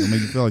Superman. Don't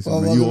make you feel like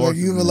Superman. You are Superman.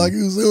 You feel like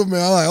you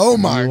Superman. I'm like, oh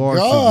my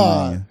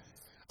God. Superman.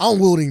 I'm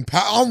wielding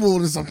power. I'm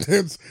wielding some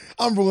tips.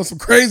 I'm wielding some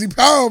crazy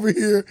power over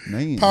here.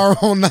 Man. Power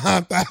on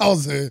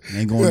 9,000.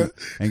 Ain't going.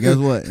 And guess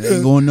what?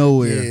 Ain't going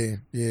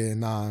nowhere. Yeah.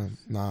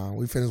 Nah.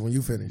 We finish when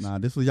you finish. Nah,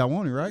 this was y'all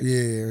wanted, right?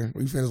 Yeah,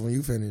 we finish when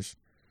you finish.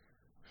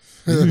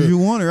 You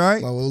want it,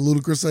 right? Like what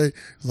Ludacris say,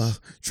 like,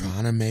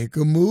 trying to make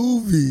a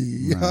movie.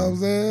 You know what I'm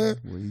saying?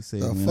 What he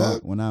said, The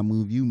when I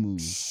move, you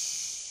move.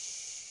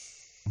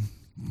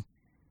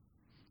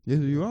 Yeah,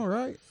 you all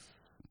right?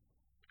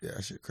 Yeah,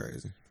 that shit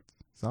crazy.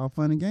 It's all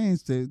fun and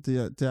games till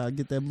I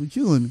get that blue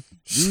chew in.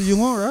 You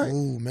want right?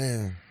 Oh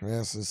man,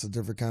 yes, it's a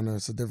different kind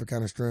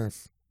of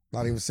strength.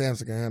 Not even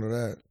Samson can handle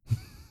that.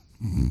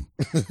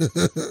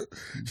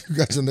 You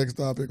got your next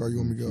topic, or you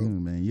want me to go?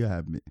 Man, you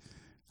have me.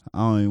 I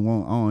don't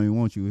even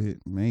want you to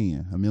hit,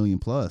 man, 1 million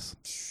plus.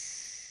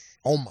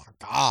 Oh my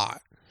God.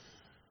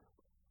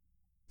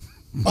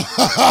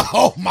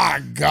 Oh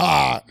my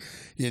God.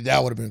 Yeah,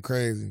 that would have been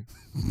crazy.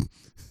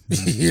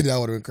 Yeah, that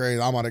would have been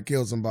crazy. I might have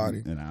killed somebody.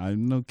 And I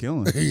didn't know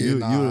killing.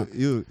 Yeah,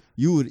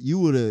 You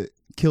would have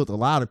killed a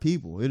lot of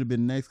people. It'd have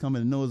been the next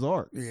coming to Noah's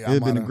Ark. Yeah,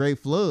 It'd have been a great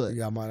flood.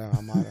 Yeah, I might have.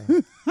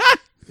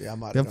 Yeah, I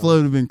might have. That flood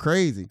would have been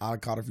crazy. I'd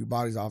have caught a few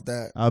bodies off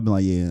that. I'd be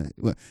like, yeah.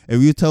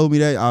 If you told me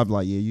that, I'd be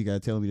like, yeah, you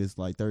gotta tell me this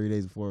like 30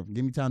 days before.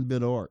 Give me time to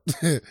build an ark.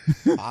 I'd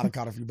have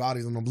caught a few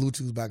bodies on the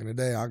Bluetooth back in the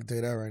day. I can tell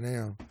you that right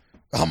now.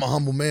 I'm a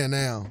humble man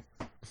now.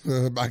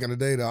 Back in the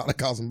day, though, I'd have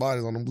caught some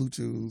bodies on them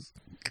Bluetooths.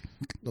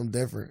 Them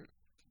different.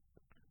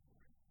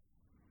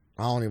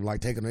 I don't even like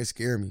taking them. They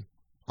scare me.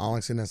 I don't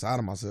like seeing that side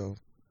of myself.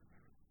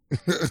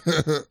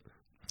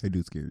 They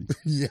do scare you.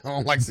 Yeah, I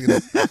don't like seeing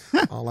that.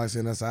 I don't like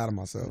seeing that side of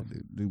myself.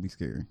 They do be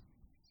scary.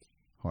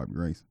 Heart be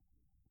racing.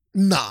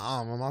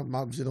 Nah,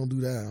 my shit don't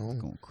do that.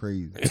 Going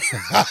crazy.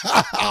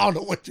 I don't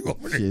know what you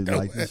over there Shit doing.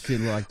 like this.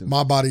 Shit look like the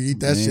My body eat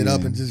that shit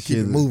up and just keep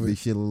it moving. This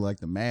shit look like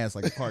the mask,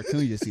 like a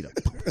cartoon. You just see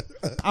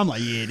the. I'm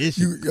like, yeah, this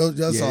shit.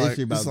 This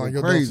shit about to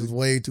go crazy. Is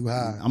way too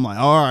high. I'm like,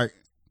 all right,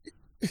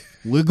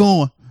 we're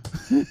going.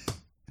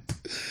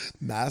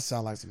 Nah, that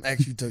sound like some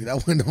X you took. That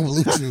wasn't on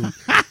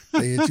Bluetooth.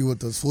 They hit you with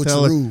the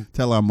switcheroo.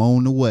 Tell her I'm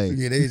on the way.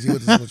 Yeah, they hit you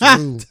with the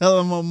switcheroo. Tell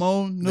them I'm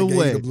on the they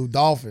way. Gave you the blue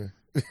dolphin.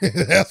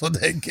 That's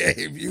what they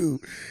gave you.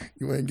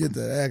 You ain't get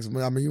that X.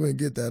 I mean, you ain't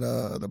get that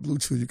the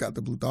Bluetooth. You got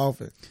the blue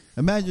dolphin.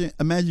 Imagine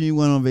you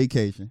went on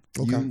vacation.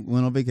 Okay. You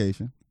went on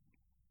vacation.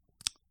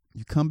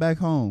 You come back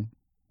home,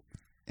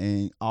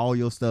 and all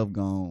your stuff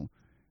gone,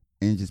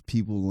 and just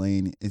people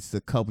laying. It's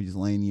a couple just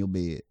laying in your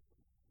bed,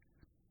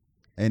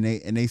 and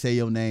they say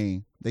your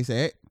name. They say,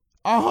 hey,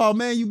 oh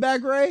man, you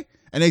back, Ray?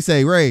 And they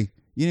say, Ray,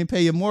 you didn't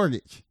pay your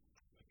mortgage.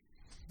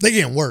 They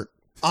getting work.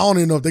 I don't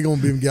even know if they're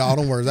gonna be able to get all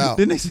them words out.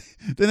 then they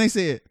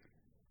said,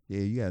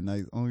 yeah, you got a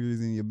nice. Only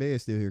reason your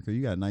bed's still here because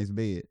you got a nice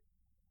bed.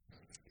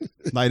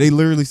 Like they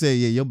literally said,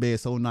 yeah, your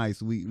bed's so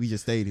nice. We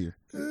just stayed here.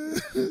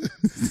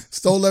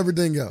 Stole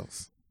everything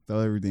else.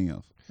 Stole everything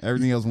else.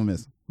 Everything else went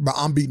missing. But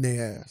I'm beating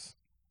their ass.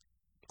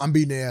 I'm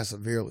beating their ass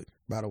severely.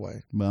 By the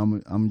way, but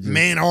I'm just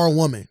man or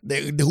woman,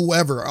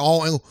 whoever,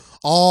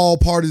 all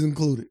parties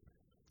included.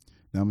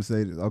 Now I'm gonna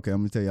say this. Okay, I'm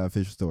gonna tell you an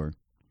official story.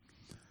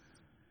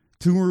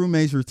 2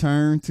 roommates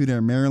returned to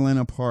their Maryland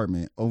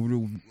apartment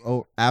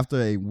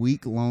after a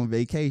week-long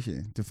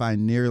vacation to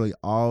find nearly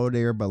all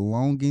their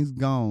belongings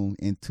gone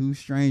and 2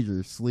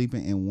 strangers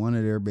sleeping in one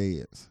of their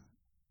beds.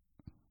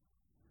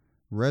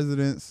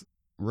 Residents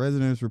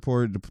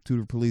reported to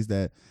the police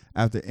that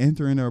after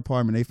entering their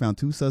apartment, they found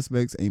 2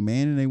 suspects, a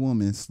man and a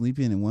woman,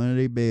 sleeping in one of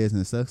their beds,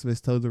 and the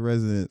suspects told the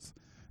residents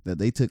that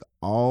they took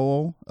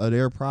all of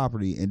their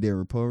property and then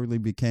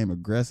reportedly became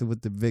aggressive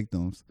with the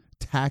victims,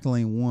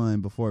 tackling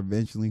one before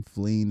eventually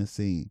fleeing the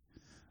scene.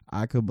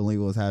 I couldn't believe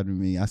what was happening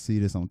to me. I see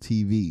this on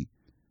TV.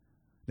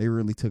 They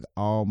really took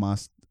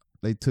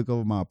they took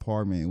over my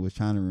apartment and was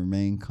trying to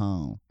remain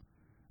calm.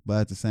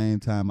 But at the same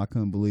time, I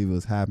couldn't believe it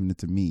was happening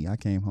to me. I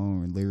came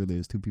home and literally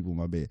there's 2 people in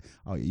my bed.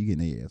 Oh yeah, you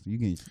getting their ass. You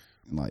getting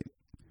like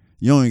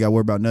you don't even got to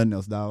worry about nothing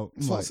else, dog.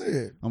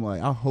 I'm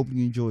like, I hope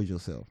you enjoyed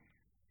yourself.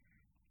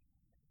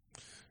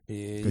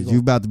 Yeah, because you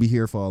about to be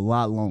here for a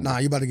lot longer. Nah,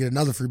 you about to get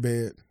another free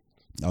bed.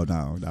 Oh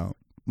no.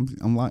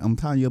 I'm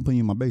tying you up putting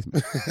you in my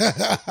basement.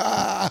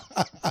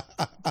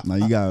 Now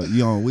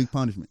you on weak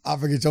punishment. I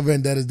forget your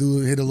vendettas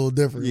hit a little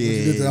different. Yeah. When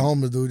you get to the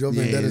homeless dude, your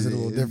vendettas hit a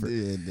little different.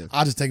 Yeah.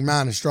 I just take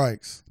mine in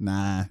strikes.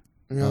 Nah.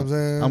 You know what I'm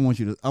saying?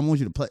 I want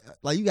you to play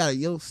like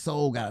your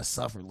soul gotta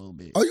suffer a little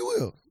bit. Oh, you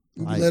will.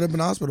 You like, be laid up in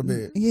the hospital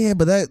bed. Yeah,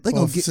 but they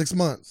gonna get 6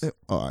 months.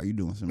 Oh, you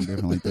doing something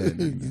different like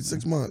that?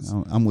 6 months.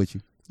 I'm with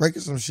you.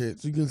 Breaking some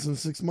shit. So you get some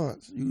 6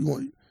 months. You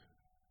want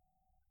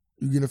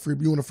a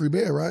free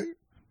bed, right?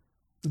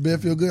 The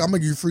bed feel good. I'm gonna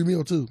give you a free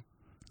meal too.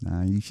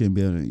 Nah, you shouldn't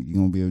be able to. You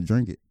gonna be able to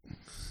drink it.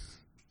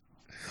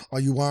 Are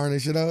you wiring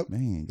that shit up?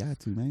 Man, got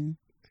to, man.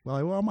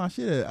 Like, where all my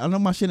shit at? I know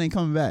my shit ain't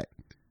coming back.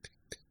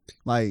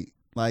 Like,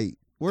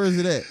 where is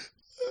it at?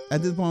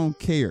 At this point, I don't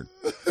care.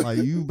 Like,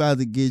 you about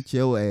to get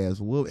your ass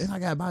whooped. And I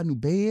gotta buy a new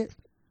bed.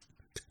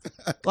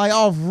 Like,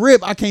 off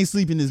rip, I can't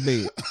sleep in this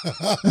bed.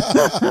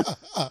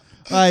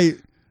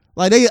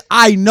 Like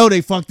I know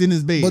they fucked in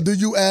this bed. But do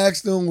you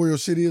ask them where your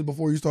shit is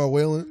before you start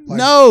wailing? Like,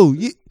 no.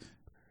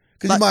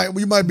 Because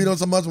you might be on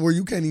some months where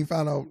you can't even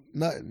find out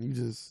nothing. You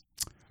just...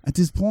 At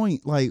this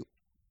point, like,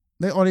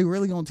 are they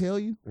really gonna tell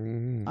you?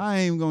 Mm-hmm. I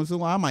ain't gonna say.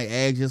 Well, I might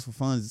ask just for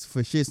fun,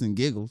 for shits and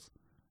giggles.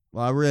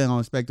 Well, I really don't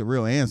expect a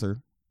real answer.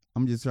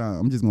 I'm just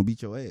gonna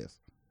beat your ass.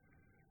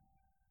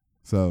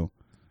 So,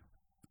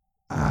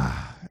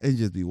 it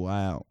just be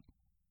wild.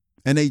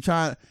 And they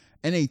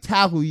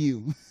tackle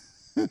you.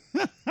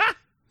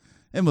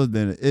 It must have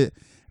been it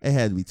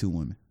had to be two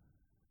women.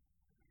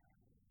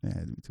 It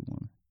had to be two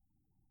women.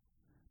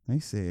 They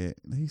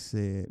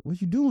said,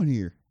 what you doing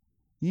here?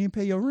 You ain't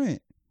pay your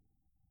rent.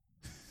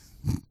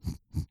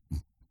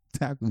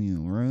 Tackle you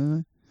and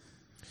run.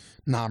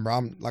 Nah,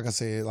 bro. Like I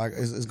said, like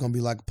it's gonna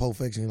be like a Pulp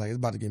Fiction. Like it's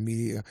about to get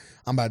medieval.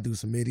 I'm about to do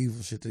some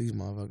medieval shit to these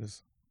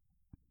motherfuckers.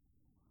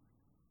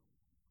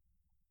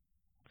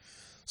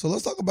 So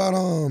let's talk about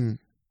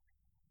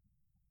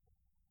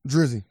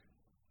Drizzy.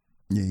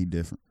 Yeah, he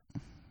different.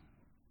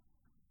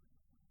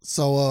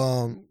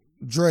 So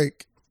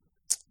Drake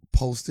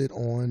posted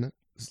on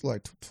it's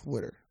like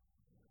Twitter.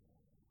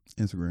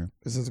 Instagram.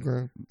 It's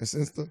Instagram. It's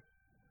Insta.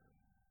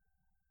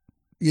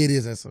 Yeah, it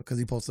is Insta because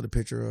he posted a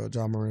picture of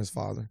John Moran's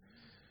father.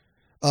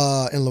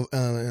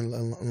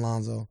 And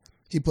Lonzo.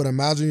 He put,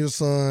 imagine your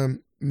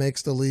son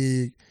makes the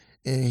league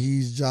and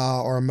he's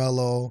Ja or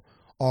Melo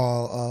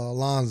or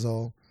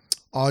Lonzo.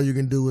 All you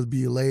can do is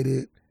be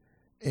elated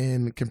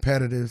and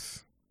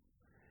competitive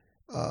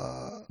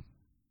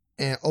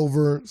and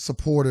over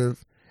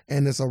supportive.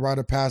 And it's a rite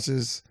of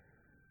passage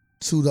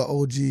to the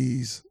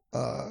OGs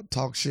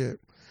talk shit.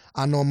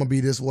 I know I'm going to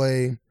be this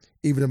way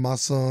even if my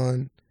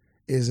son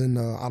is in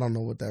the, I don't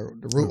know what that,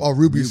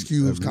 Rubik's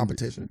Cubes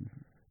competition.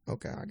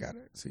 Okay, I got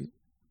it. See,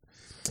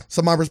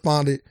 somebody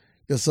responded,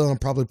 "Your son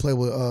probably play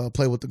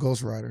with the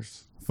Ghost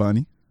Riders."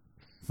 Funny.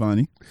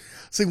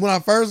 See, when I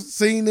first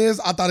seen this,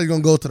 I thought he was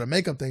gonna go to the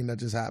makeup thing that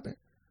just happened.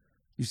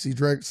 You see,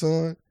 Drake's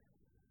son,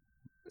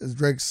 is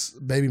Drake's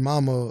baby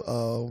mama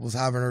was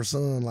having her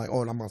son like,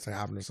 oh, I'm gonna say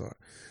having her son.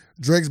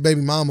 Drake's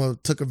baby mama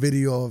took a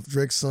video of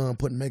Drake's son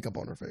putting makeup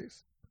on her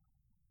face.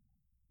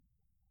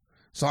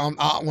 So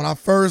when I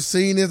first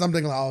seen this, I'm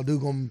thinking like, oh,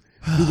 dude gonna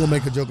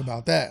make a joke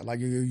about that. Like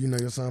you know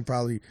your son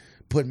probably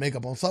put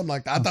makeup on something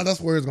like that. I thought that's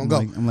where it's gonna go.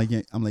 I'm like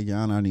Your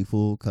Honor, I need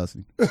full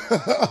custody.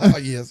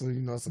 Yeah, so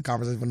it's a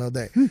conversation for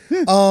another day.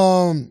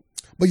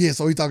 But yeah,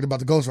 so he talked about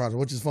the Ghost Rider,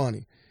 which is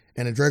funny.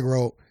 And then Drake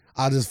wrote,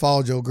 "I just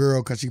followed your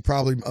girl because she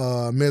probably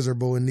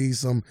miserable and needs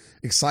some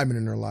excitement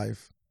in her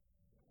life."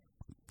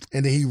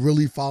 And then he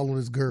really followed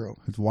his girl,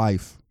 his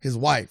wife.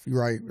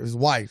 You're right, his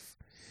wife.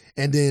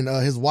 And then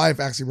his wife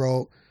actually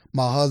wrote,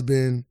 "My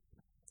husband."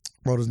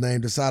 Wrote his name,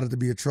 decided to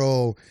be a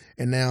troll,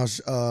 and now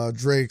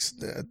Drake's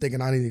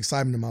thinking I need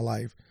excitement in my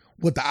life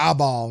with the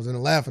eyeballs and the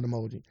laughing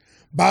emoji.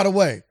 By the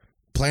way,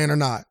 playing or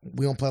not,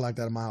 we don't play like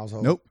that in my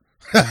household. Nope.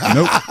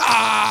 Nope.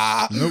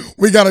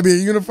 We got to be a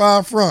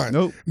unified front.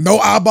 Nope. No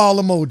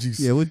eyeball emojis.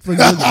 Yeah, what you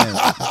looking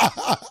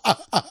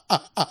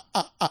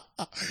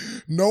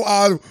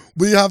at?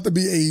 We have to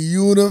be a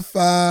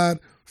unified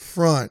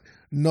front.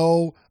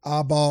 No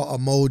eyeball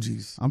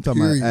emojis. I'm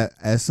talking about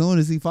as soon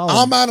as he follows.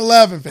 I'm at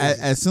 11.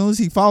 As soon as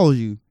he follows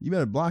you, you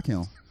better block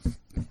him.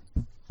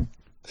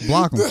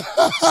 Block him.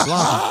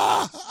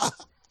 Block him.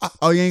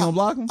 Oh, you ain't gonna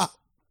block him?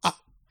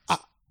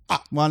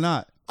 Why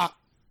not?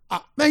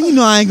 Man, you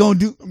know I ain't gonna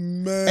do.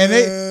 Man, and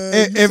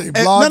if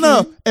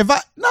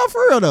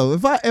for real though,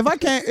 if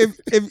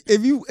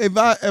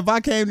I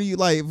came to you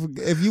like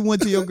if you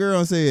went to your girl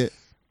and said,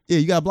 yeah,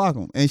 you gotta block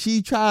him, and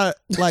she tried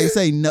like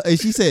say no, and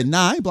she said,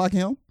 nah, I ain't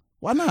blocking him.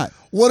 Why not?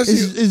 What if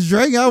it's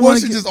Drake? What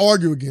if she just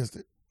argue against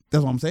it?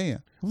 That's what I'm saying.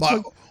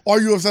 But are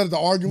you upset at the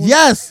argument?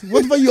 Yes.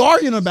 What the fuck you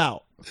arguing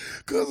about?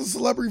 Because a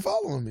celebrity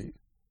following me.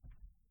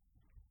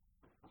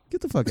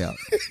 Get the fuck out.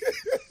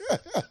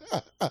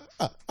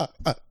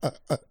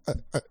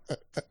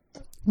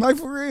 Like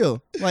for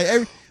real.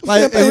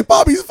 Like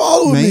Bobby's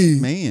following me.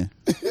 Man.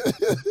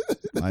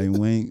 Like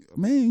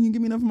man, you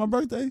give me enough for my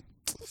birthday.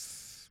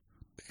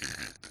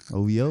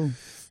 OVO.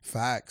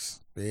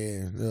 Facts.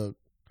 Yeah. Look.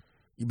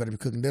 You better be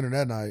cooking dinner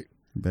that night.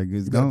 You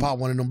better pop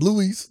one of them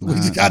blueies. We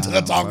just got to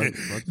that talking.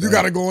 You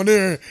got to go in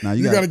there.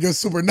 You got to get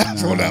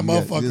supernatural on that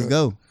motherfucker.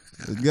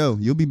 Let's go.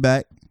 You'll be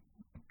back.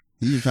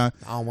 He just trying.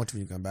 I don't want you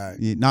to come back.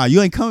 Yeah, nah,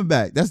 you ain't coming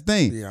back. That's the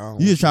thing. Yeah,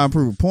 you just trying to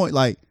prove a point.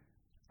 Like,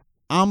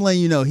 I'm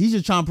letting you know, he's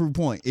just trying to prove a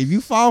point. If you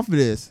fall for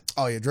this.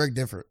 Oh, yeah, Drake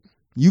different.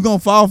 You gonna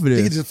fall for this.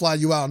 He can just fly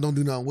you out and don't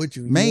do nothing with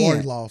you. Man. You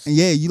already lost.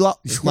 Yeah, you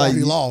lost. You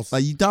already lost.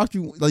 Like, you thought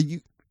you, like,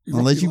 you.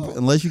 Unless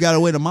you got a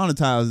way to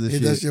monetize this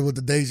shit. That shit with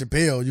the Dave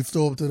Chappelle. You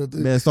show up to the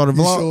man, start a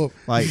vlog.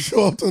 You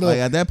show up to the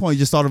at that point, you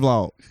just start a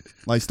vlog.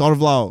 Like start a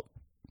vlog.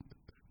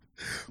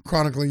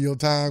 Chronicling your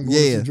time.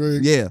 Yeah.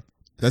 Yeah.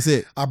 That's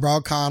it. I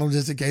brought condoms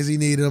just in case he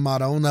needed them. I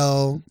don't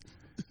know.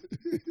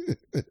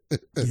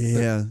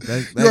 Yeah.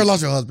 You already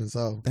lost your husband,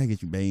 so that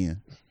get you banned.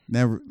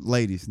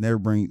 Ladies, never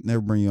bring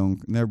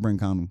condoms.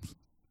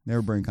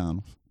 Never bring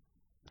condoms.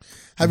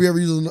 Have you ever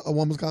used a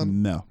woman's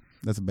condom? No.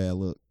 That's a bad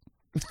look.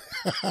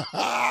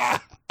 I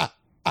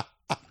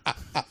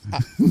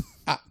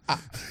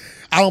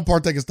don't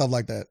partake in stuff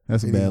like that.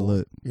 That's anymore. A bad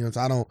look. You know, so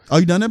I don't. Oh,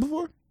 you done that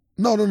before?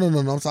 No.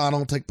 So I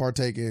don't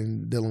partake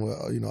in dealing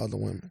with other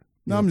women.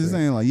 No, I'm just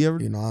saying, like you ever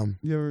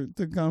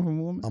took a condom from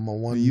a woman? I'm a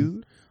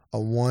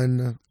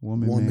one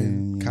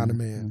woman kind of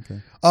man. Okay.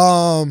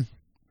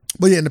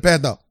 But yeah, in the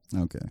past though,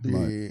 Okay.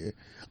 Yeah.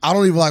 I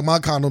don't even like my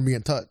condom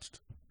being touched.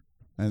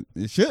 And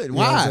it should. You know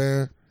what I'm Why?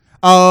 saying?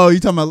 Oh, you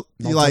talking about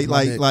Don't you touch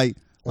my dick.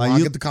 When I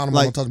you get the condom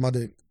on, like, don't touch my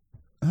dick.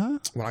 huh?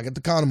 When I get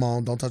the condom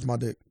on, don't touch my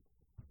dick.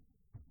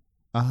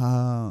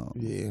 Oh.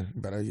 Yeah,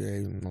 better.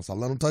 Yeah, so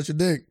let them touch your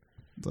dick.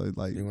 So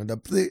like, You end up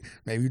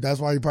maybe that's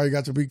why you probably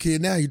got your big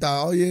kid now. You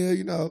thought, oh yeah,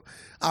 you know,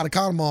 I had a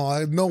condom on.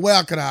 There's no way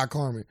I could have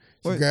Carmen.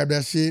 She Wait. grabbed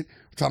that shit,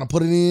 trying to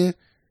put it in,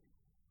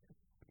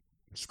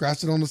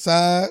 scratched it on the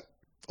side,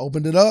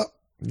 opened it up.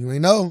 You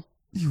ain't know.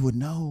 you would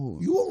know.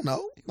 You won't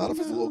know. Not if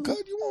it's a little cut.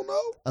 You won't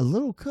know. A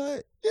little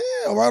cut?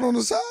 Yeah, right on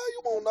the side.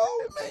 You won't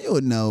know. Man, you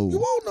would know. You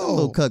won't know. A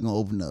little cut gonna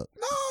open up.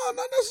 No,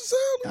 not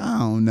necessarily. I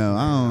don't know.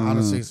 I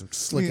done seen some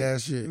slick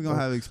ass shit. We're gonna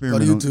have an Go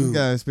experiment. to We YouTube.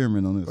 gotta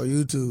experiment on Go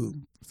this.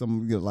 YouTube.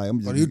 Some get like I'm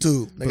just Go to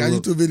YouTube. They put got a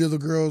little- YouTube videos of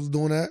girls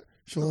doing that,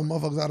 showing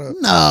motherfuckers how to.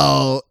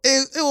 No,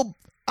 it will.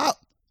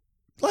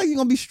 Like you're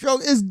gonna be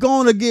stroke. It's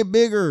gonna get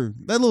bigger.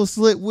 That little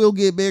slit will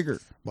get bigger.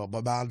 But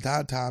by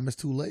that time, it's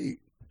too late.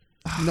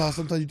 You know, how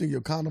sometimes you think your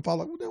condom pop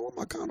like, well, then why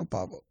my condom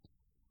pop up?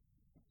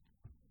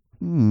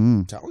 Mm-hmm.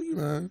 I'm telling you,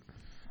 man.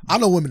 I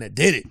know women that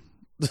did it.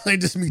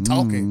 Ain't just me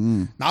talking.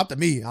 Mm-hmm. Not to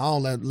me. I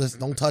don't listen.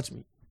 Don't touch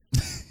me.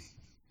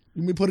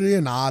 You me put it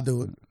in? Nah, I'll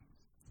do it.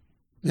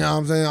 You know what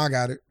I'm saying? I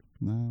got it.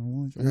 Nah, I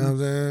want you. You know what I'm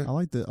saying?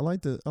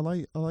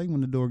 I like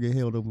when the door get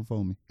held open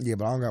for me. Yeah,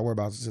 but I don't got to worry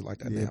about shit like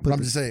that Yeah, now. put But I'm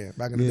the- just saying,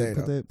 back in the day,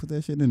 though. put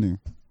that shit in there.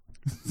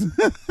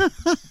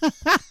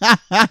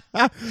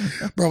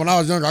 Bro, when I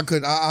was younger,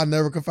 I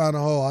never could find a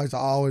hole. I used to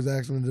always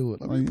ask them to do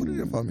it. Like, put it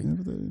in for me.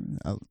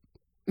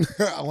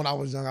 When I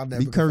was young, I never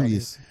Be could find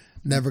courteous. it.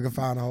 Never could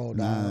find a hole,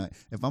 Nah, dog.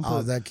 if I'm I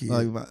was put, that kid.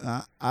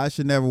 like, I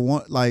should never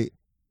want like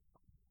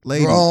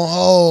ladies. Wrong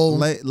hole.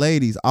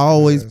 Ladies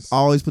always Yes.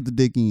 always put the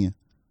dick in.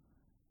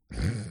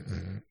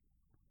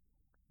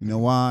 You know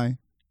why?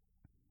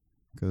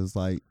 Because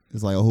like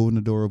it's like holding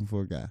the door open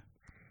for a guy.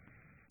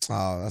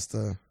 Oh, that's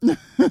the.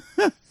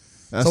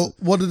 That's So,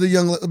 what did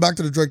the back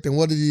to the Drake thing?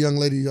 What did the young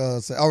lady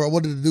say? All right,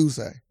 what did the dude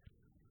say?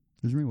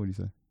 what you mean? What do you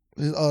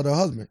say? The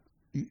husband.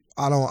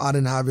 I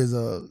didn't have his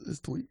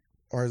tweet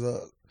or his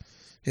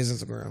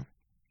Instagram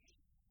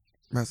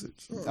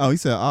message. Oh, he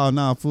said, "Oh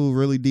no, fool,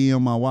 really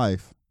DM my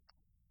wife."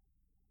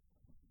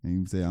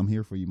 And he said, "I'm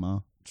here for you, ma."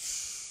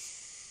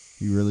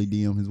 He really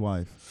DM his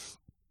wife.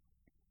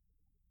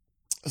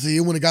 See, it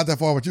wouldn't have got that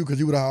far with you because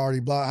you would have already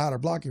had her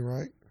blocking,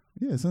 right?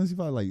 Yeah, as soon as she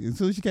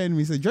came to me,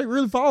 and said, "Drake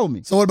really followed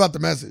me." So what about the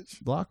message?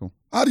 Block him.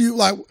 How do you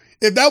like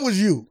if that was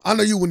you? I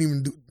know you wouldn't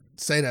even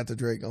say that to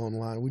Drake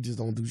online. We just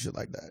don't do shit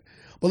like that.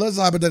 But let's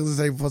hypothetically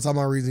say for some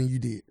odd reason you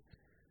did,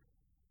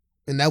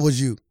 and that was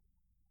you,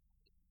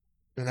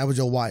 and that was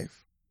your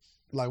wife.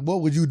 Like,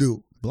 what would you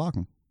do? Block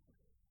him.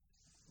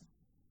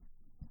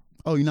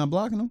 Oh, you're not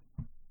blocking him?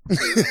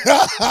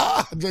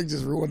 Drake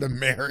just ruined the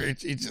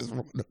marriage. He just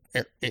ruined the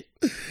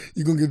marriage.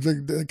 You gonna give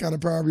Drake that kind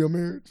of power of your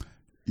marriage?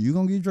 You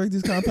gonna give Drake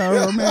this kind of power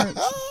over marriage?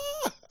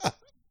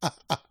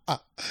 I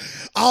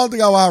don't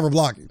think I will have her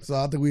block him. So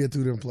I think we had two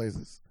different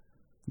places.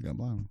 You gotta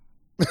block him.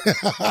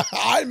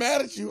 I ain't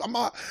mad at you. I'm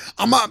not,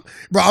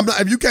 bro. I'm not.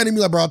 If you can't even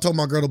be like, bro, I told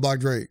my girl to block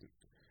Drake.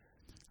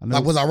 I know.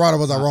 Like, was I right or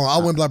was I wrong? I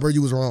wouldn't be like, bro,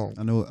 you was wrong.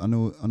 I know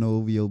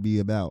OVO be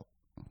about.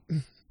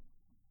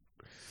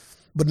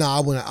 But nah, I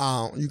wouldn't.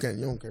 You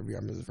don't care if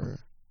I'm his friend.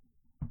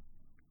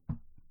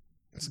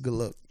 It's a good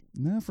look.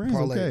 Nah, friends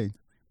Parlay. okay.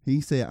 He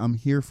said, "I'm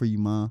here for you,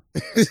 ma."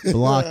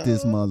 Block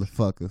this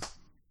motherfucker.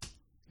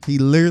 He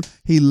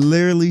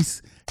literally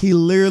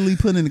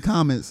put in the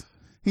comments.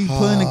 He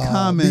put in the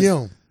comments.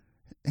 DM.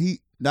 He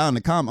down in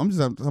the comment. I'm just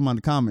talking about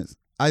the comments.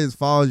 I just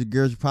followed your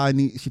girl. She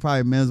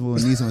probably miserable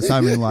and needs some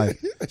excitement in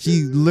life.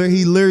 He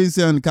literally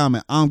said in the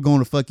comment, "I'm going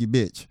to fuck your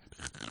bitch."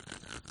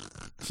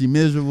 She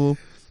miserable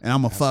and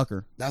I'm a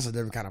fucker. That's a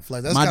different kind of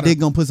flex. My dick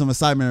gonna put some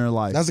excitement in her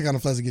life. That's the kind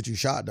of flex that get you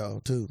shot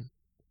though, too.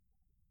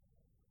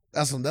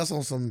 That's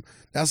on some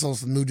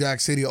New Jack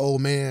City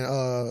old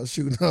man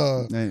shooting.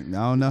 And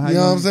I don't know how You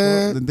know what I'm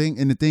saying?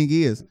 The thing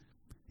is,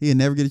 he'll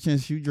never get a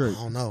chance to shoot Drake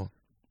I don't know.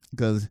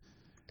 because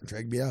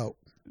Drake be out.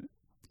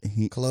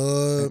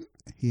 Club.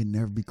 he'll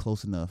never be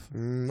close enough.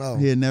 No.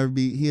 He'll never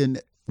be.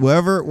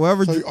 Wherever.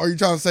 So are you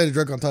trying to say that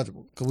Drake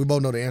untouchable? Because we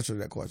both know the answer to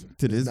that question.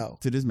 To this No.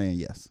 man,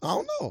 yes. I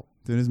don't know.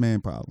 To this man,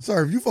 probably.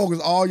 Sir, if you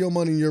focus all your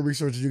money and your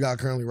resources you got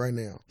currently right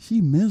now.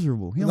 She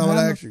miserable. He That's don't not what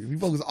I have asked you. If you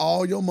focus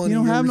all your money He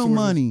don't and your have no resources,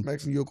 money. I'm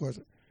asking you a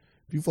question.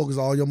 If you focus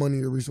all your money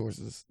and your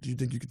resources, do you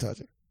think you could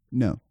touch it?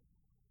 no.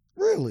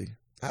 Really?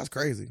 That's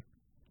crazy.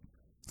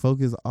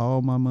 Focus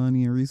all my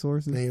money and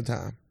resources In your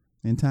time.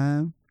 and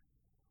time.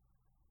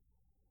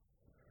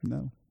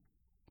 No.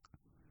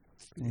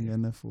 I ain't got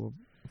enough for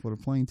the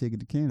plane ticket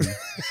to Canada.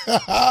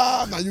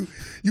 Now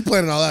you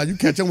planning all out. You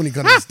catch him when he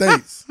come to the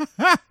States.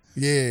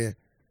 Yeah.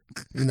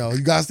 You know,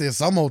 you gotta stay in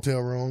some hotel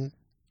room.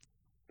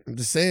 I'm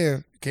just saying,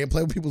 you can't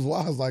play with people's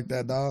wives like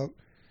that, dog.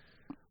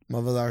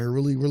 Mothers out here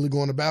really, really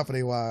going to bat for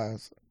their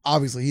wives.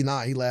 Obviously, he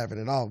not. He laughing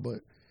it off, but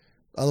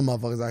other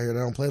motherfuckers out here, they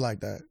don't play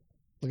like that.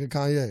 Look at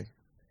Kanye.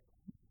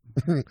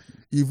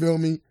 You feel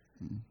me?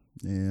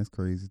 Yeah, that's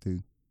crazy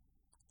too.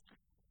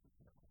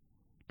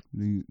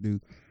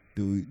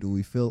 Do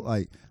we feel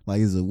like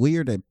is it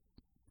weird that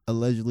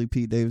allegedly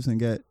Pete Davidson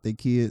got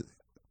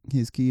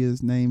his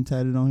kid's name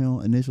tatted on him,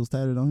 initials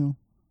tatted on him?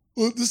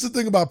 Well, this is the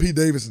thing about Pete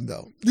Davidson,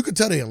 though. You can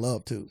tell they in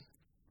love, too.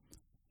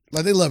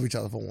 Like, they love each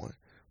other, for one.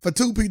 For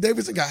two, Pete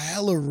Davidson got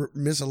hella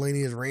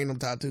miscellaneous random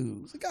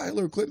tattoos. He got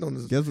Hillary Clinton on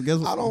his... Guess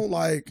what? I don't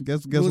like...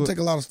 Guess really what? take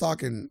a lot of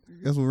stock in...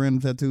 Guess what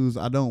random tattoos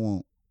I don't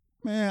want?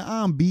 Man,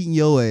 I'm beating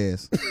your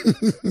ass.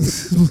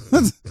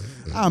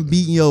 I'm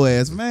beating your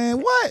ass, man.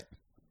 What?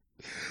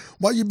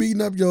 Why you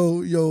beating up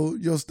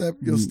your step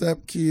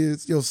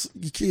kids, your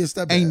kid's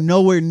stepdad? Ain't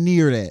nowhere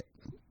near that.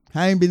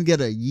 I ain't been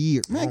together a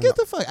year. Man, get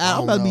the fuck out.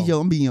 I'm about to beat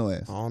I'm beating your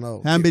ass. I don't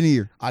know. I haven't been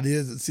here. I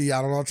did see,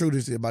 I don't know how true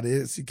this is, but I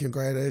did see Kim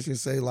Kardashian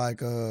say,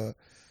 like, I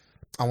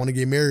want to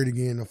get married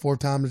again, the fourth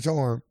time the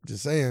charm.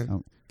 Just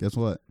saying. Guess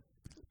what?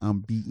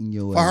 I'm beating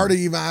your ass. I heard it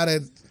even had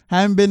that.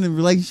 Haven't been in a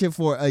relationship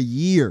for a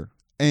year.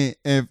 And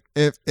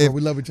if we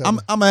love each other. I'm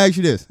gonna ask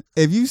you this.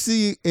 If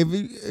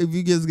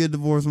you just get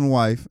divorced from a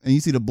wife and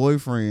you see the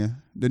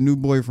new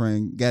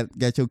boyfriend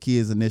got your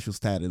kids' initials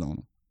tatted on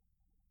him.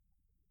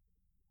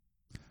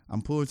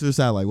 I'm pulling to the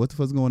side like, what the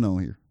fuck's going on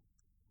here?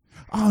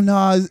 Oh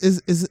no,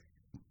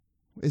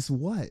 it's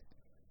what?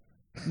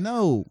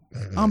 No.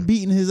 I'm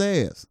beating his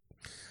ass.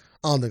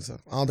 I don't think so.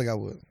 I don't think I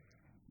would.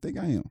 I think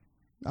I am.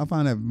 I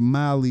find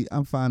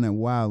that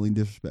wildly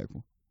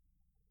disrespectful.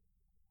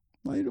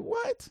 Like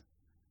what?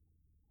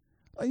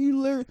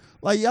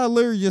 Like y'all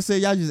literally just said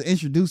y'all just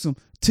introduced him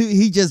to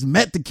he just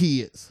met the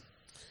kids.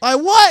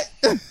 Like what?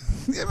 Man,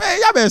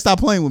 y'all better stop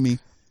playing with me.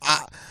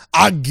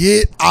 I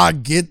get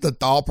the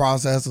thought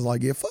process is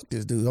like, yeah, fuck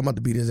this dude. I'm about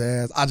to beat his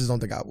ass. I just don't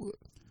think I would.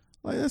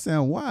 Like that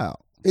sound wild.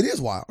 It is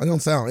wild. It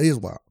is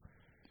wild.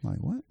 Like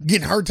what?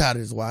 Getting her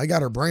tatted is wild. I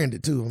got her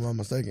branded too, if I'm not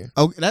mistaken.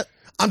 Okay,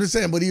 I'm just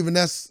saying, but even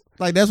that's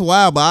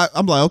wild, but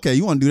I'm like, okay,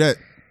 you want to do that?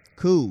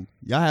 Cool.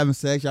 Y'all having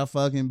sex, y'all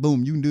fucking,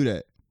 boom, you can do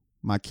that.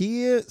 My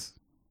kids,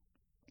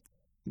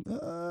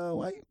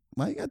 why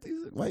you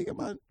got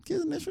my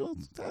kids'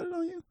 initials tatted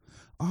on you?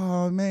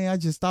 Oh man, I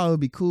just thought it would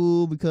be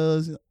cool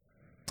because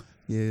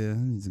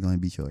I'm just gonna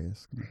beat your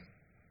ass.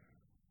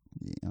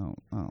 Yeah, I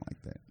don't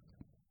like that.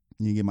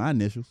 You get my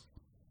initials.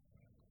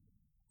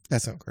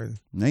 That sounds crazy.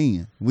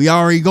 Man, we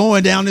already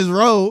going down this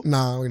road.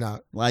 Nah, we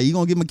not. Like you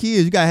gonna get my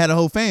kids? You gotta have the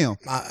whole fam.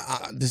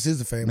 This is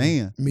the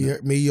family. Man,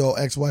 me, your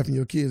ex-wife, and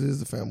your kids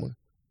is the family.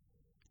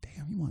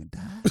 Damn, you want to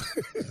die?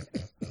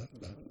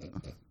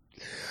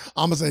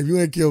 I'm gonna say if you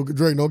ain't kill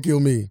Drake, don't kill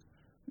me.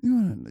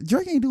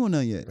 Drake ain't doing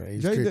nothing yet. Man,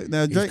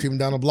 Drake creeping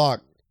down the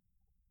block.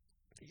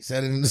 He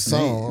said it in the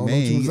song.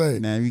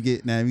 Now you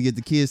get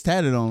the kids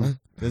tatted on him.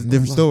 That's a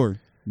different story.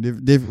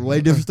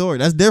 Different story.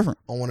 That's different.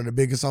 On one of the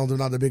biggest songs, or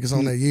not the biggest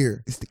song that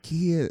year. It's the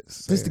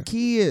kids. It's the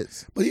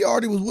kids. But he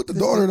already was with the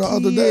daughter the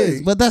other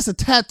day. But that's a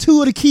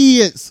tattoo of the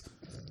kids.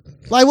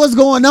 Like what's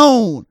going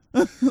on?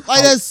 Like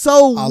that's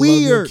so I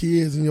weird. Love your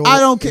kids and your, I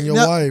don't care. And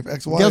your wife,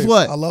 ex-wife. Guess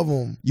what? I love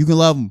them. You can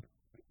love them.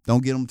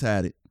 Don't get them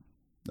tatted.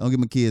 Don't get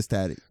my kids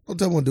tatted. Don't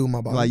tell me what to do with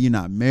my body. Like you're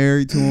not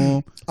married to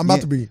them. I'm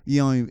about to be.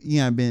 You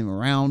ain't been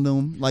around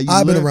them. Like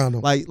I've been around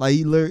them. Like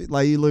you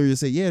literally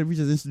say, yeah, we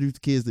just introduced the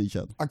kids to each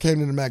other. I came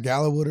to the Met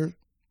Gala with her.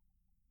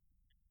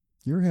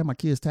 You ever had my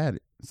kids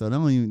tatted? So they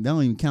don't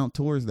even count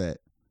towards that.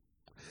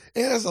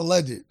 And that's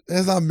alleged.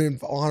 That's not been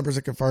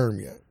 100%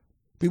 confirmed yet.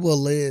 People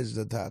allege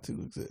the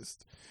tattoo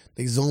exists.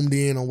 They zoomed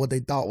in on what they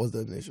thought was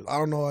the initial. I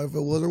don't know if it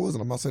was or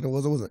wasn't. I'm not saying it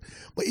was or wasn't.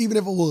 But even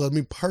if it was,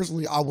 me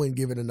personally, I wouldn't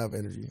give it enough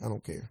energy. I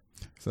don't care.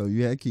 So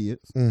you had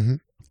kids,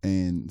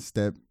 and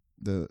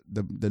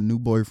the new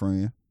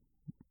boyfriend,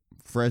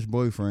 fresh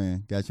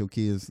boyfriend, got your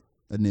kids'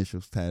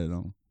 initials tatted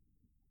on.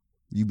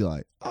 You be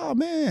like, oh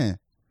man.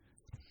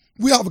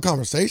 We have a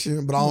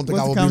conversation, but I don't think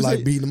I would be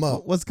like beating them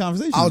up. What's the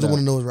conversation? I just want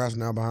to know his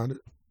rationale behind it.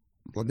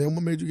 Like, then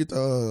what made you get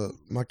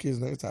my kid's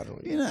name tatted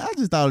on you? You know, I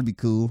just thought it'd be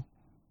cool.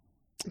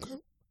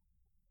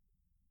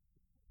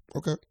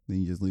 Okay.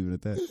 Then you just leave it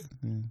at that.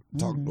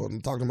 Yeah. When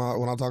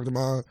I talk to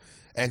my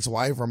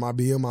ex-wife or my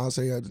BM, I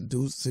say,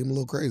 dude seem a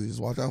little crazy.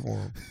 Just watch out for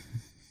him.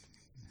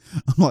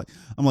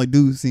 I'm like,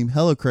 dude seem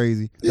hella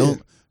crazy. Yeah.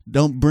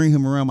 Don't bring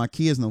him around my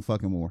kids no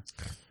fucking more.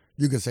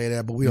 You can say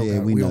that, but we don't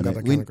got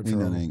that kind of control.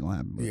 We know that ain't gonna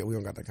happen. Bro. Yeah, we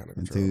don't got that kind of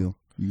control. Until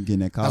you get in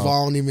that call. That's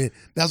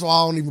why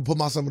I don't even put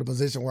myself in a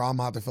position where I'm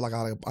about to feel like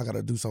I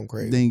gotta do something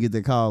crazy. Then you get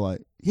that call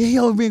like, yeah,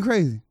 yo, being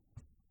crazy.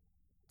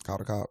 Call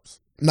the cops.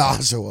 Nah,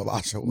 I'll show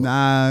up.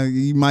 Nah,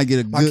 you might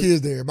get my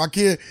kid's there. My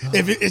kid,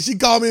 if she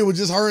called me with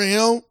just her and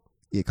him,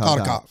 yeah, call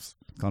the cops.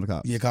 Call the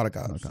cops. Yeah, call the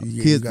cops.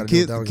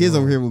 Kids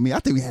over here with me. I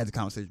think we had the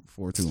conversation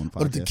before too on the podcast.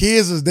 But if the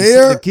kids is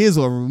there, the kids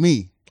over with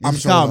me. I'm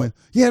sure. Me.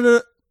 Yeah,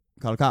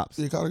 call the cops.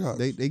 Yeah, call the cops.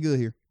 They good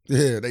here.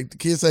 Yeah, the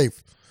kids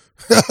safe.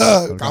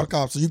 Call the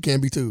cops so you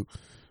can be too.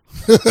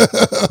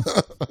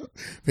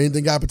 If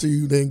anything happened to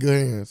you, they in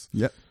good hands.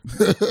 Yep.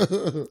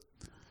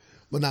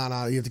 But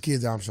nah, if the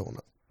kids there, I'm showing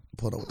up.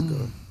 Put up with the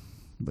gun.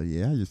 But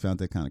yeah, I just found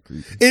that kind of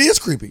creepy. It is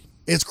creepy.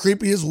 It's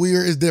creepy. It's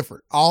weird. It's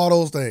different. All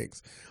those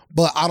things.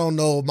 But I don't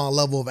know if my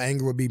level of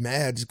anger would be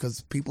mad just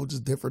because people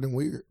just different and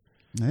weird.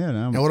 Yeah.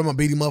 And what am I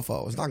beating him up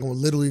for? It's not going to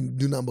literally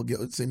do nothing but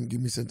get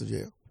me sent to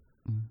jail.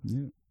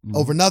 Yeah.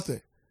 over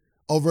nothing,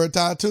 over a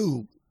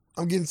tattoo.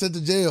 I'm getting sent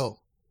to jail.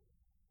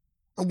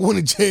 I'm going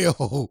to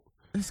jail.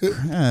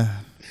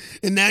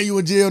 And now you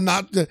in jail.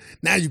 Now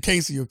you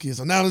can't see your kids.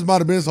 So now this might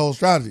have been his whole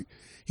strategy.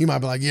 He might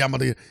be like, yeah, I'm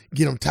going to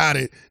get him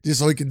tied just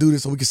so he can do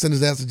this, so we can send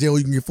his ass to jail.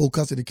 You can get full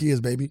custody of the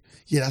kids, baby.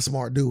 Yeah, that's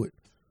smart. Do it.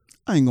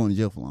 I ain't going to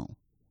jail for long.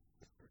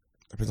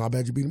 Depends on how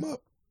bad you beat him up.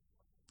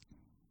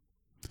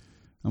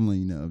 I'm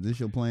letting you know. If this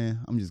your plan,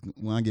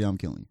 when I get out, I'm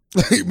killing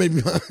you.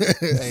 Maybe.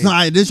 Hey. All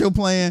right, this your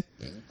plan?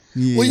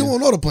 Yeah. Well, you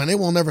won't know the plan. They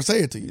won't never say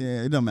it to you.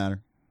 Yeah, it don't matter.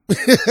 They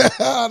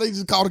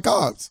just call the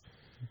cops.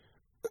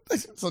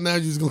 So now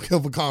you're just going to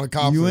kill for calling the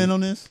cops. You in on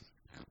this?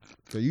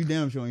 So you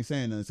damn sure ain't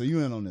saying nothing. So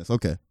you in on this.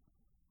 Okay.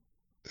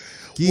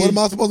 Kids, what am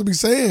I supposed to be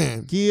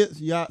saying?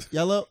 Kids, y'all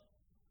up?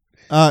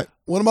 All right.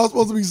 What am I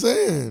supposed to be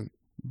saying?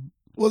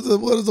 What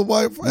is the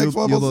wife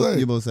ex-wife supposed to say? You're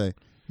supposed to say,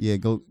 yeah,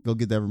 go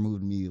get that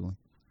removed immediately.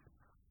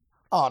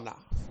 Oh, no.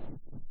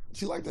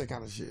 She like that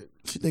kind of shit.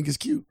 She think it's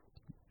cute.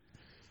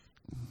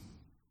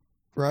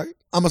 Right?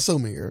 I'm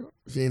assuming here.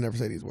 She ain't never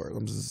say these words.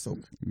 I'm just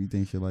assuming. If you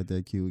think shit like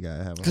that cute, we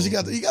gotta have a because he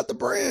got the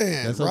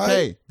brand. That's right?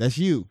 okay. That's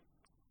you.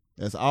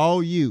 That's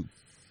all you.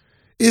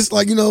 It's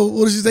like,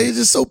 what did she say? It's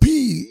just so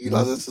P.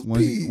 This is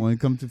P. When it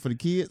comes for the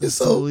kids, it's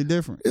totally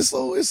different. It's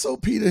so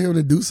P to him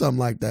to do something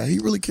like that. He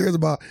really cares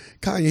about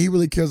Kanye. He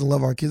really cares and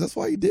love our kids. That's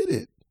why he did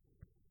it.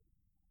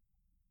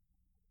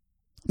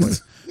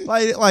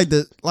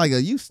 like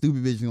a you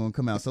stupid bitch gonna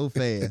come out so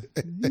fast.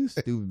 You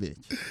stupid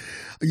bitch.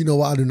 You know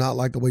what? I do not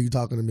like the way you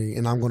talking to me,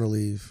 and I'm gonna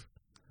leave.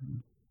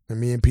 And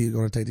me and Pete are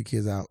gonna take the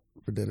kids out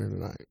for dinner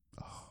tonight.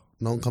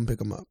 Don't come pick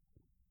them up.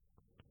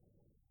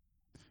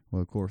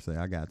 Well, of course,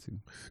 I got to.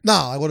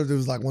 Nah, like what if it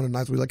was like one of the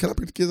nights where you're like, can I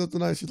pick the kids up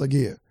tonight? She's like,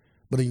 yeah.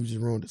 But then you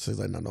just ruined it. So he's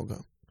like, no, don't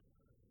come.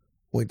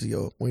 Wait till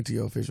your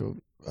official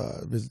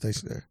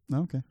visitation there.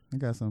 Okay, I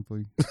got something for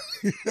you.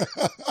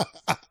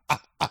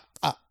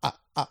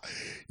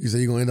 You say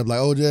you're gonna end up like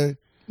OJ?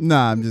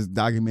 Nah, I'm just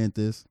document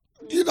this.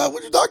 You know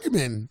what you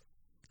documenting?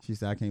 She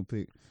said I can't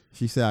pick.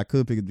 She said I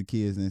could pick up the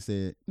kids, and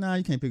said, nah,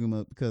 you can't pick them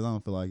up because I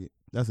don't feel like it.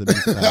 That's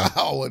abuse of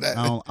power. I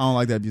don't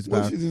like that abuse of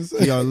power. What she just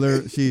say?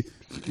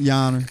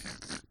 Yana.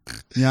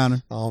 I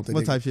don't think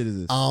what type shit is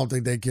this? I don't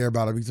think they care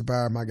about abuse of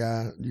power, my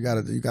guy. You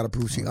gotta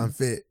prove she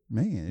unfit.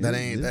 Man, that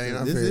ain't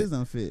unfit. This is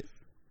unfit.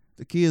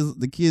 The kids.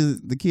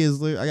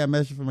 I got a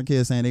message from my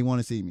kids saying they want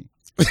to see me.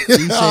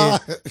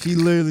 She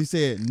literally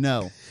said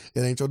no.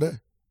 It ain't your day.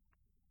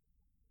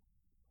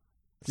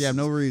 She have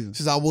no reason.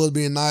 She said I was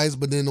being nice,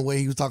 but then the way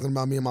he was talking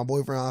about me and my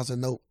boyfriend, I said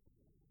nope.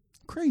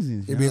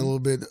 Crazy. He being a little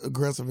bit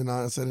aggressive, and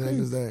I said it ain't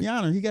his day.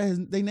 Yana, he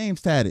got their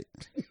names tatted.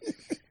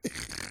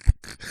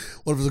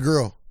 What if it's a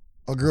girl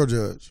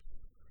judge,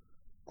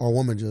 or a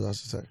woman judge, I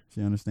should say?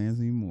 She understands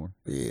me more.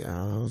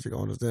 Yeah, she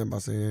gonna understand by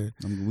saying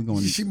we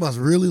going. She must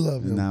really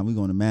love him. Nah, we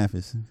going to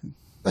Memphis.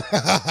 Is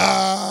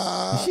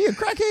she a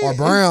crackhead? Or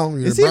Brown?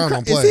 Is he a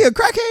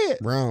crackhead?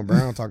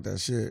 Brown talk that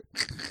shit.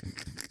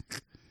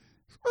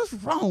 What's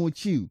wrong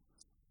with you?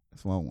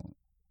 That's what I want.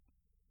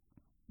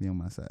 Be on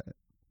my side.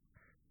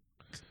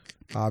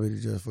 I'll be the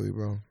judge for you,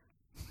 bro.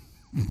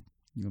 You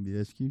gonna be the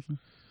execution?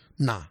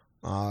 Nah.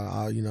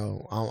 I'm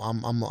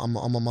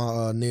on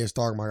my Ned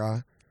Stark, my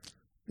guy.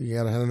 You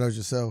gotta handle that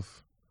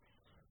yourself.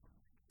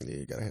 Yeah,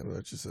 you gotta handle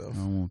that yourself. I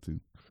don't want to.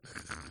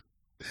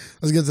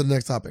 Let's get to the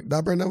next topic. Did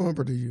I bring that one up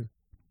or did you?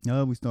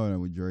 No, we started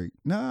with Drake.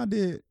 No, I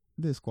did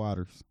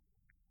Squatters.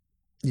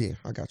 Yeah,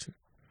 I got you.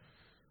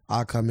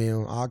 I'll come in.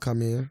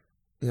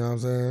 You know what I'm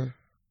saying?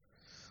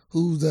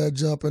 Who's that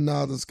jumping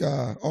out of the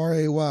sky?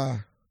 R-A-Y.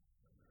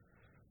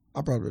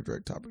 I brought up the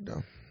Drake topic,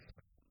 though.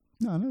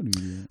 No, I know you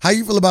did. How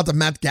you feel about the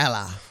Met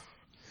Gala?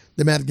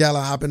 The Met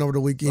Gala happened over the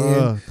weekend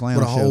with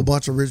a whole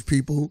bunch of rich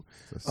people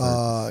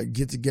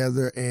get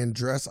together and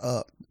dress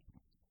up.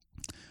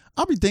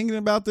 I'll be thinking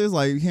about this,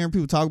 like hearing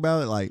people talk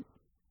about it, like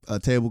a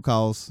table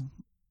costs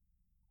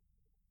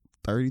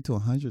 $30,000 to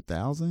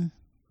 $100,000,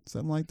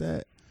 something like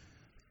that.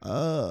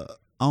 I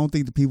don't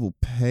think the people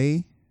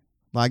pay.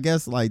 But I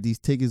guess like these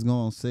tickets go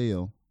on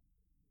sale.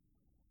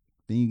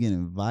 Then you get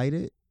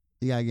invited.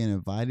 You gotta get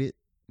invited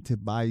to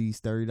buy these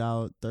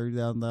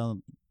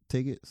 $30,000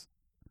 tickets.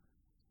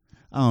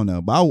 I don't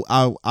know, but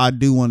I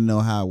do want to know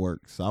how it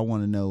works. I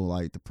want to know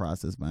like the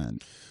process behind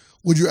it.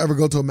 Would you ever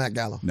go to a Met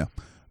Gala? No.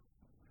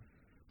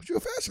 But you're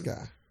a fashion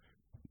guy.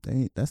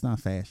 That's not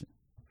fashion.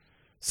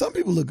 Some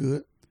people look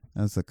good.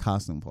 That's a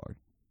costume party.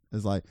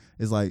 It's like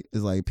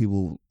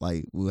people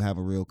like will have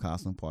a real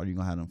costume party. You're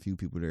gonna have them few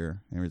people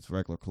there, and it's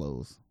regular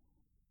clothes.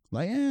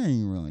 Like,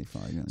 ain't really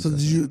fun. So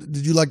did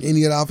you like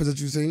any of the outfits that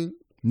you seen?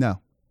 No.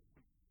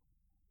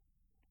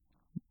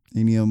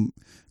 Any of them,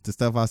 the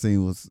stuff I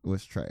seen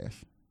was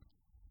trash.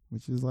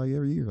 Which is like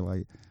every year.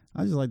 Like,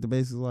 I just like the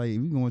basics. Like, if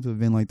you going to an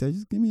event like that,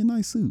 just give me a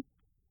nice suit.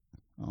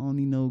 I don't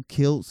need no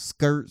kilts,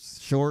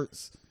 skirts,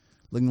 shorts,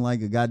 looking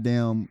like a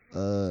goddamn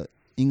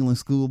England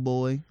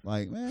schoolboy.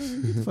 Like,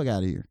 man, get the fuck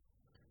out of here.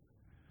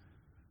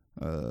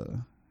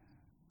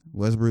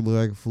 Westbrook look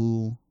like a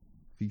fool.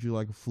 Future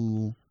like a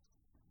fool.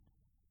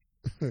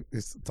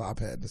 It's the top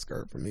hat and the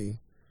skirt for me.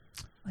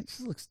 Like,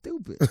 she looks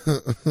stupid.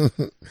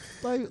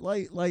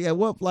 like at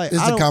what, like,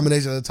 It's a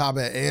combination of the top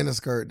hat and the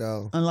skirt,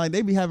 though. And like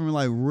they be having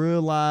like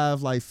real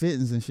live like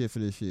fittings and shit for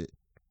this shit.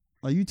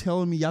 Like, you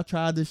telling me y'all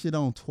tried this shit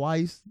on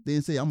twice,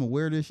 then say I'm gonna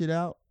wear this shit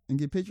out and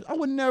get pictures? I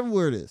would never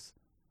wear this.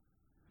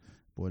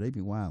 Boy, they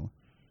be wilding.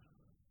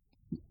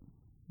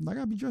 Like,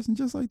 I be dressing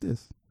just like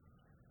this.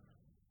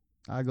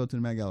 I go to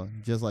the Met Gala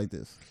just like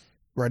this.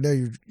 Right there,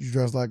 you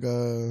dress like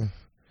a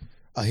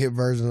hip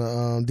version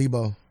of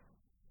Debo.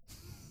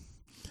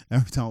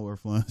 Every time I wear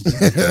fun.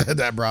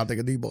 That bro, I think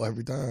of Debo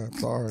every time.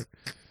 Sorry.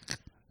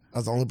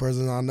 That's the only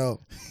person I know.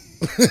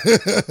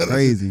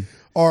 Crazy.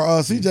 Or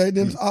CJ,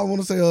 then I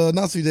want to say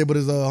not CJ, but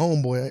his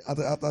homeboy. I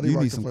thought he You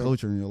rocked need the some film.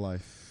 culture in your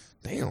life.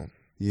 Damn.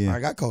 Yeah. I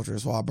got culture,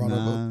 so I brought up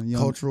a you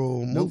don't-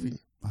 cultural Nope. movie.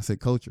 I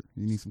said culture.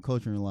 You need some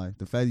culture in your life.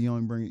 The fact that you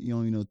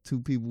only know 2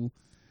 people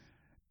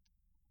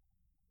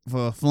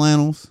for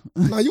flannels.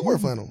 Nah, you wear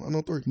flannel. I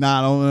know 3.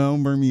 Nah,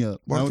 don't bring me up.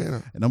 Why Don't, can't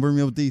I? and don't bring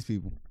me up with these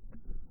people.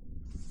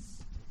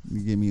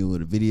 You get me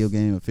with a video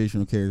game, a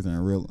fictional character, and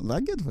a real.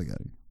 Like, get the fuck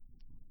out of here.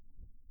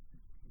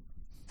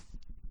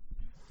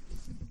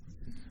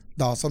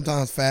 Dog,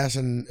 sometimes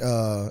fashion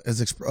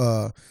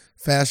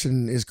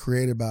is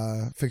created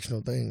by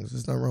fictional things.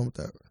 There's nothing wrong with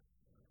that.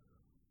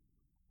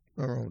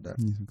 Nothing wrong with that.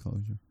 You need some culture.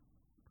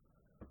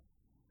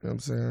 You know what I'm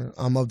saying?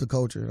 I'm of the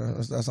culture.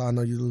 That's how I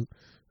know you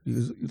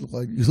look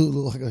like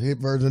a hip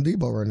version of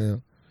Debo right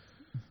now.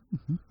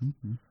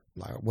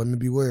 Like, women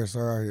beware,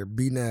 sir, out here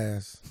beating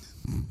ass.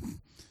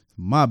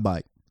 My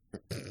bike.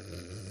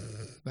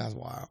 That's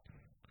wild.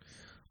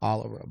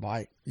 All over a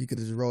bike. You could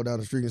have just rolled down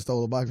the street and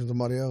stole a bike from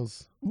somebody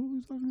else. What are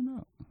we talking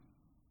about?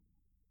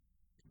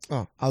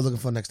 Oh, I was looking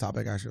for the next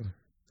topic, actually.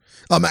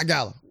 Oh, Met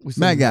Gala. We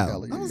still Met in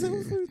Gala. Yeah, I was yeah, like,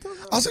 what yeah. are you talking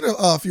about? I seen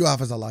a few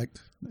outfits I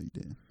liked. No, you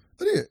didn't.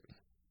 I did.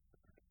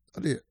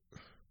 No, you didn't.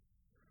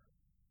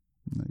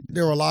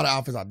 There were a lot of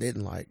outfits I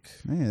didn't like.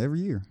 Man,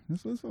 every year.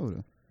 That's what it's for,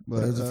 though.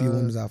 But there's a few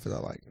women's outfits I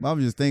like. I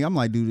was just thinking, I'm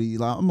like, do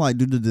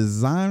the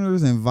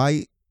designers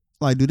invite,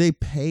 like, do they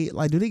pay,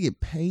 like, do they get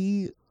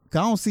paid? 'Cause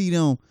I don't see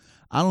them,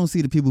 I don't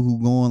see the people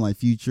who go on, like,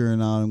 Future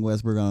and all in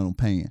Westbrook on them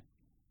paying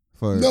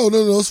for, No,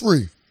 it's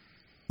free.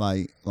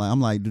 like,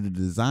 I'm like, do the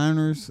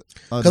designers,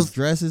 the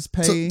dresses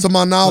pay To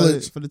my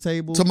knowledge, for the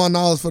table? for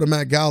the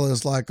Met Gala,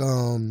 it's like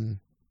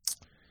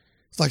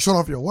showing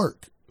off your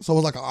work. So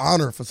it's like an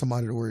honor for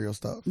somebody to wear your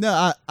stuff. No,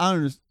 I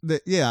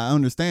understand. Yeah, I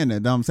understand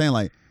that. I'm saying,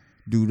 like,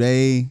 do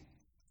they,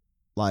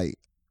 like,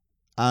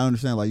 I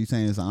understand, like, you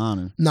saying it's an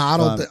honor. No, I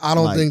don't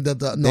think that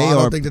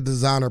the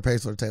designer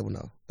pays for the table.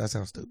 No, that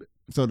sounds stupid.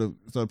 So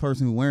the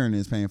person who wearing it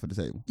is paying for the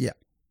table. Yeah.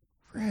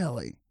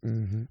 Really?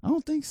 Mm-hmm. I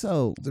don't think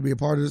so. To be a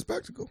part of the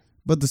spectacle.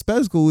 But the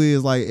spectacle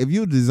is, like, if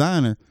you're a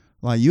designer,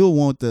 like, you'll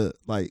want the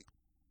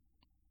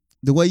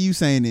way you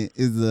saying it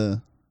is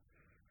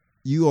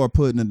you are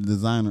putting the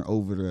designer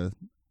over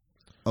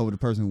the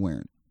person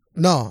wearing it.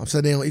 No, I'm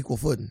saying they on equal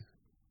footing.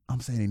 I'm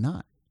saying they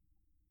not.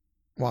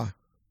 Why?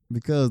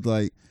 Because,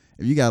 like,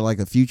 if you got, like,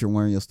 a Future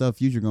wearing your stuff,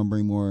 Future gonna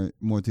bring more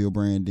to your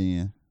brand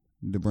than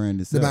the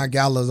brand itself. The Met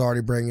Gala is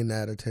already bringing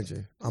that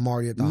attention. I'm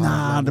already at the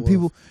Nah, the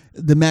people,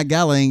 the Met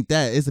Gala ain't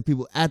that. It's the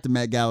people at the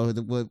Met Gala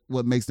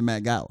what makes the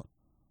Met Gala.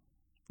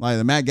 Like,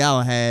 the Met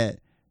Gala had,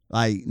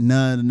 like,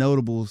 none of the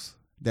notables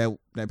that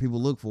people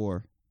look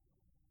for.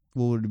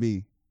 What would it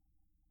be?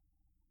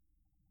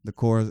 The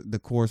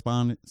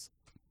correspondence,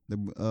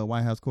 the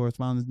White House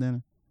Correspondence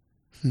Dinner.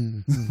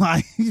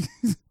 Like,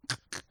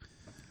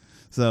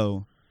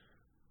 so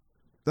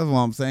that's what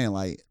I'm saying.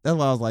 Like, that's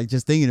what I was like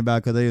just thinking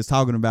about, because they was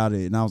talking about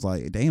it, and I was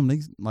like, damn,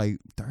 they like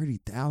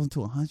 $30,000 to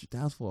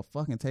 $100,000 for a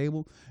fucking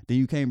table. Then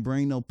you can't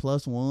bring no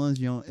plus ones.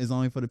 You know, it's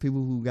only for the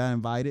people who got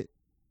invited.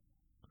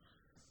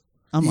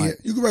 I'm like,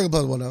 you can bring a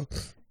plus one though.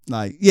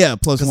 Like, yeah,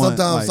 plus one.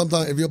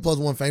 Sometimes if you're plus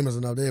one famous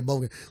enough, they're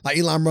both like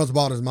Elon Musk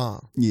bought his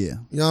mom. Yeah,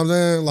 you know what I'm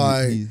saying?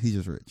 Like, he's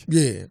just rich.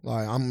 Yeah,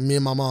 like me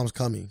and my mom's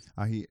coming.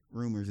 I hear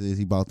rumors is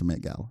he bought the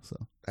Met Gala, so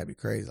that'd be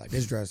crazy. Like,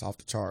 this dress off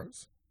the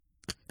charts.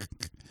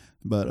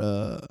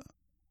 But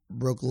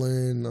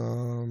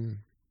Brooklyn,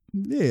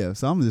 yeah.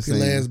 So I'm just saying,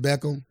 Lance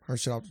Beckham, her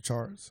shit off the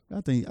charts. I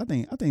think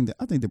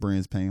the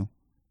brand's paying.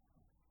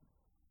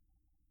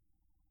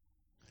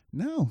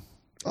 No,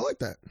 I like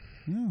that.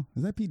 No,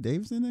 is that Pete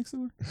Davidson next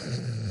door?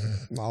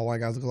 All white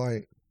guys look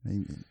alike.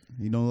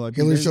 You don't look like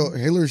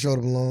Hillary showed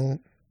him alone.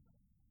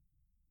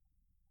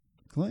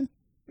 Clinton?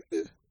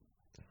 Yeah.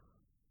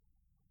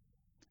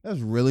 That's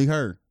really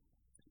her.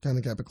 Kind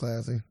of kept it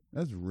classy.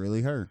 That's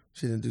really her.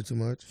 She didn't do too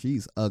much.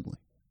 She's ugly.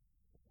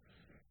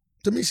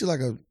 To me, she's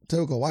like a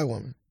typical white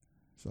woman.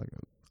 She's like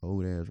an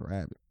old ass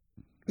rabbit.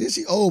 Yeah,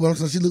 she old, but I'm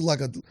saying she looked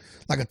like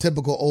a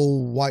typical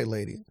old white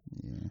lady.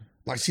 Yeah.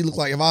 Like, she looked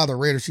like, if I had to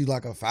rate her, she's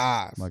like a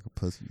 5. Like a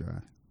pussy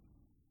dry.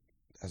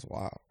 That's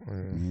wild. Yeah,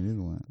 it is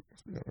wild.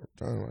 Never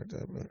done like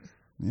that, but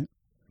yeah.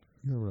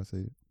 You heard what I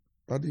said.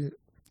 I did.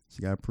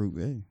 She got proved.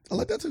 Hey, I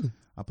like that too.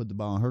 I put the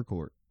ball in her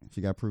court.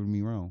 She got proved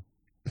me wrong.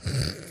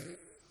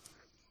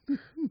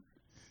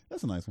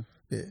 That's a nice one.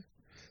 Yeah.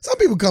 Some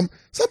people come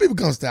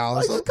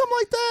stylish. Like, come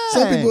like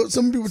that.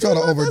 Some people try to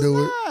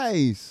overdo it.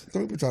 Nice.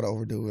 Some people try to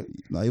overdo it.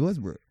 Like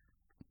Westbrook.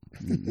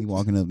 You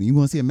walking up. You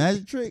want to see a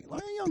magic trick?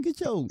 Like, you don't get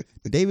your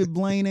David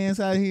Blaine ass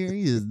out of here.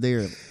 He just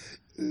there.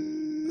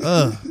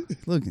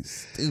 Looking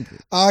stupid.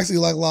 I actually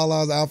like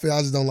Lala's outfit.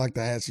 I just don't like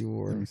the hat she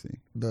wore. Let me see.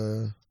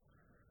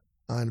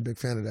 I ain't a big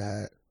fan of the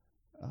hat.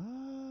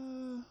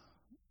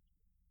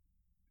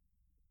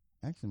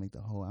 Actually make the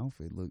whole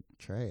outfit look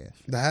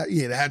trash. The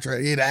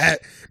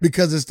hat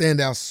because it stand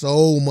out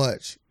so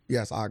much.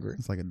 Yes, I agree.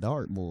 It's like a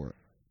dartboard.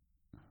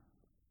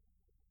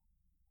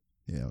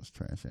 Yeah, it was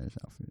trash ass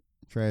outfit.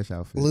 Trash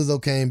outfit.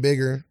 Lizzo came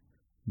bigger.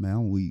 Man,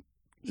 I'm weak.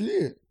 She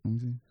did. Let me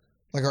see.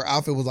 Like her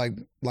outfit was like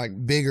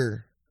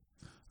bigger.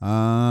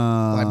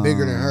 Like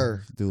bigger than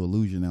her. Do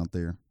illusion out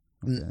there.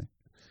 Okay.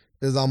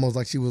 It's almost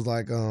like she was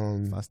like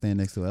If I stand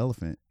next to an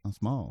elephant, I'm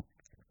small.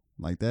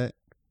 Like that.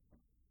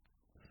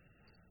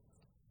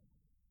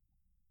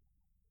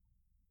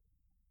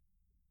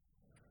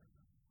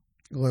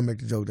 Go ahead and make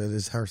the joke that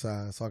it's her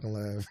size so I can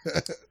laugh.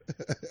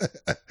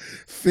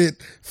 fit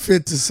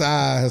to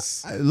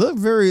size. It look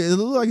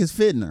like it's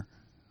fitting her.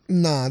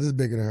 Nah, this is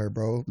bigger than her,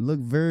 bro. It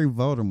look very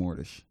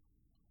Voldemortish.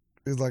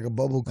 It's like a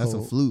bubble coat. That's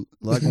a flute.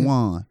 Like a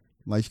wand.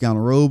 Like she got a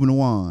robe and a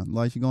wand.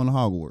 Like she going to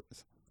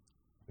Hogwarts.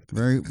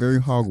 Very, very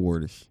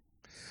Hogwartish.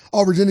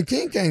 Oh, Regina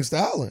King came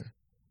styling.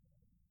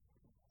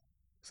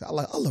 So I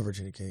love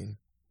Regina King.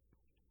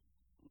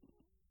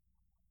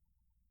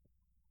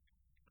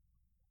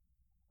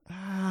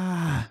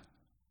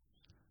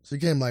 She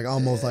came like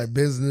almost like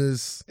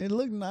business. It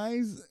looked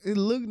nice. It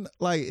looked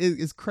like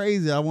it's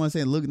crazy. I want to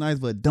say it looked nice,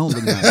 but it don't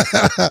look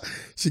nice.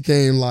 She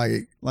came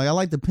like I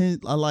like the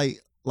pin. I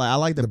like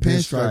the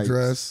pinstripe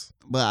dress,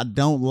 but I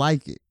don't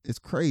like it. It's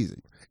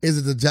crazy. Is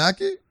it the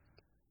jacket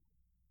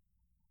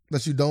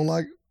that you don't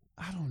like?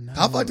 I don't know.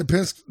 I feel like the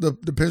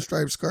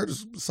pinstripe skirt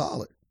is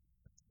solid.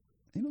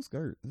 Ain't no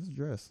skirt. This is a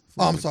dress.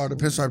 Oh, I'm sorry. The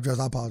pinstripe dress.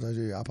 I apologize.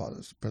 Yeah, I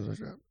apologize. Pinstripe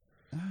strap.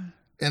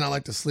 And I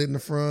like the slit in the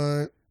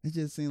front. It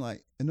just seemed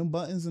like, and them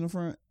buttons in the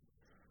front.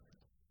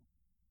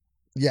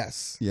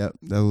 Yes. Yep.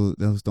 That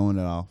was throwing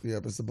it off.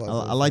 Yep. It's the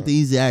buttons. I like the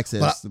easy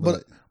access.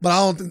 But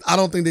I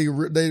don't think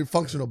they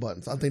functional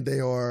buttons. I think they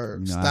are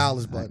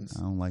stylish buttons.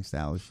 I don't like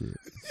stylish shit.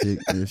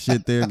 Your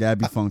shit there gotta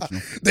be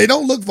functional. They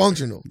don't look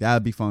functional. Gotta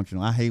be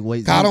functional. I hate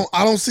weights. I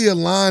don't see a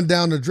line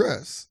down the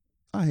dress.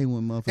 I hate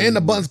when motherfuckers. And the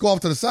buttons go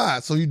off to the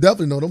side, so you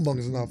definitely know them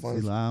buttons are not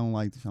functional. I don't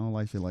like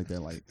shit like that.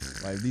 Like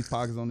if these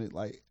pockets on it,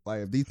 like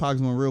if these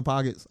pockets were real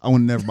pockets, I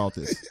would never bought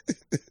this.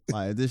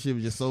 Like if this shit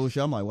was just so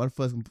shit, I'm like, what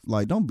the fuck?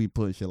 Like, don't be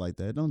putting shit like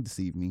that. Don't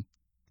deceive me.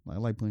 Like, I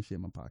like putting shit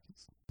in my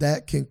pockets.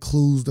 That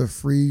concludes the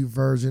free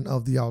version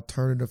of the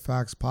Alternative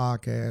Facts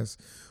podcast.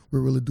 We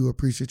really do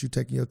appreciate you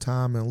taking your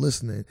time and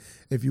listening.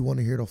 If you want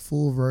to hear the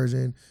full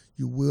version,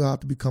 you will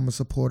have to become a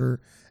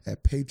supporter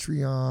at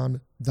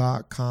patreon.com/the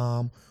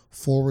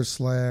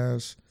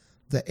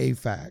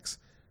AFACS.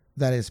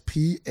 That is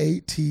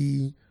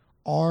patreon.com/the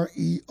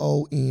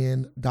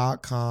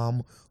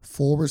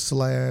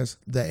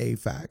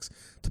AFACS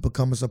to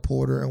become a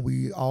supporter. And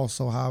we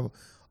also have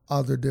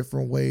other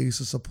different ways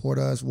to support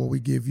us where we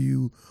give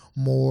you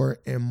more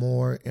and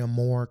more and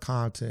more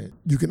content.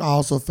 You can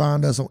also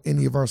find us on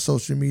any of our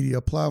social media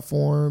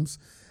platforms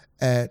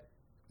at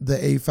the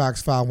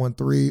AFACS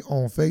 513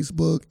 on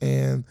Facebook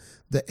and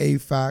the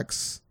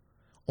AFACS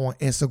on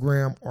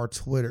Instagram or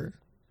Twitter.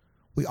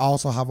 We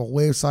also have a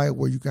website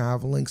where you can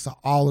have links to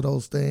all of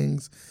those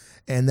things,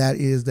 and that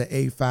is the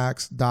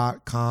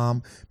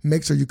afacs.com.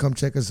 Make sure you come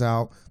check us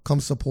out. Come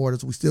support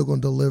us. We're still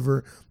going to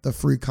deliver the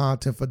free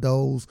content for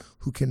those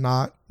who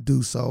cannot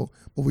do so,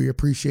 but we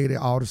appreciate it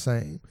all the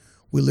same.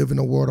 We live in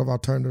a world of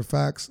alternative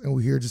facts, and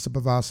we're here just to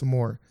provide some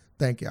more.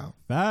 Thank y'all.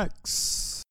 Facts.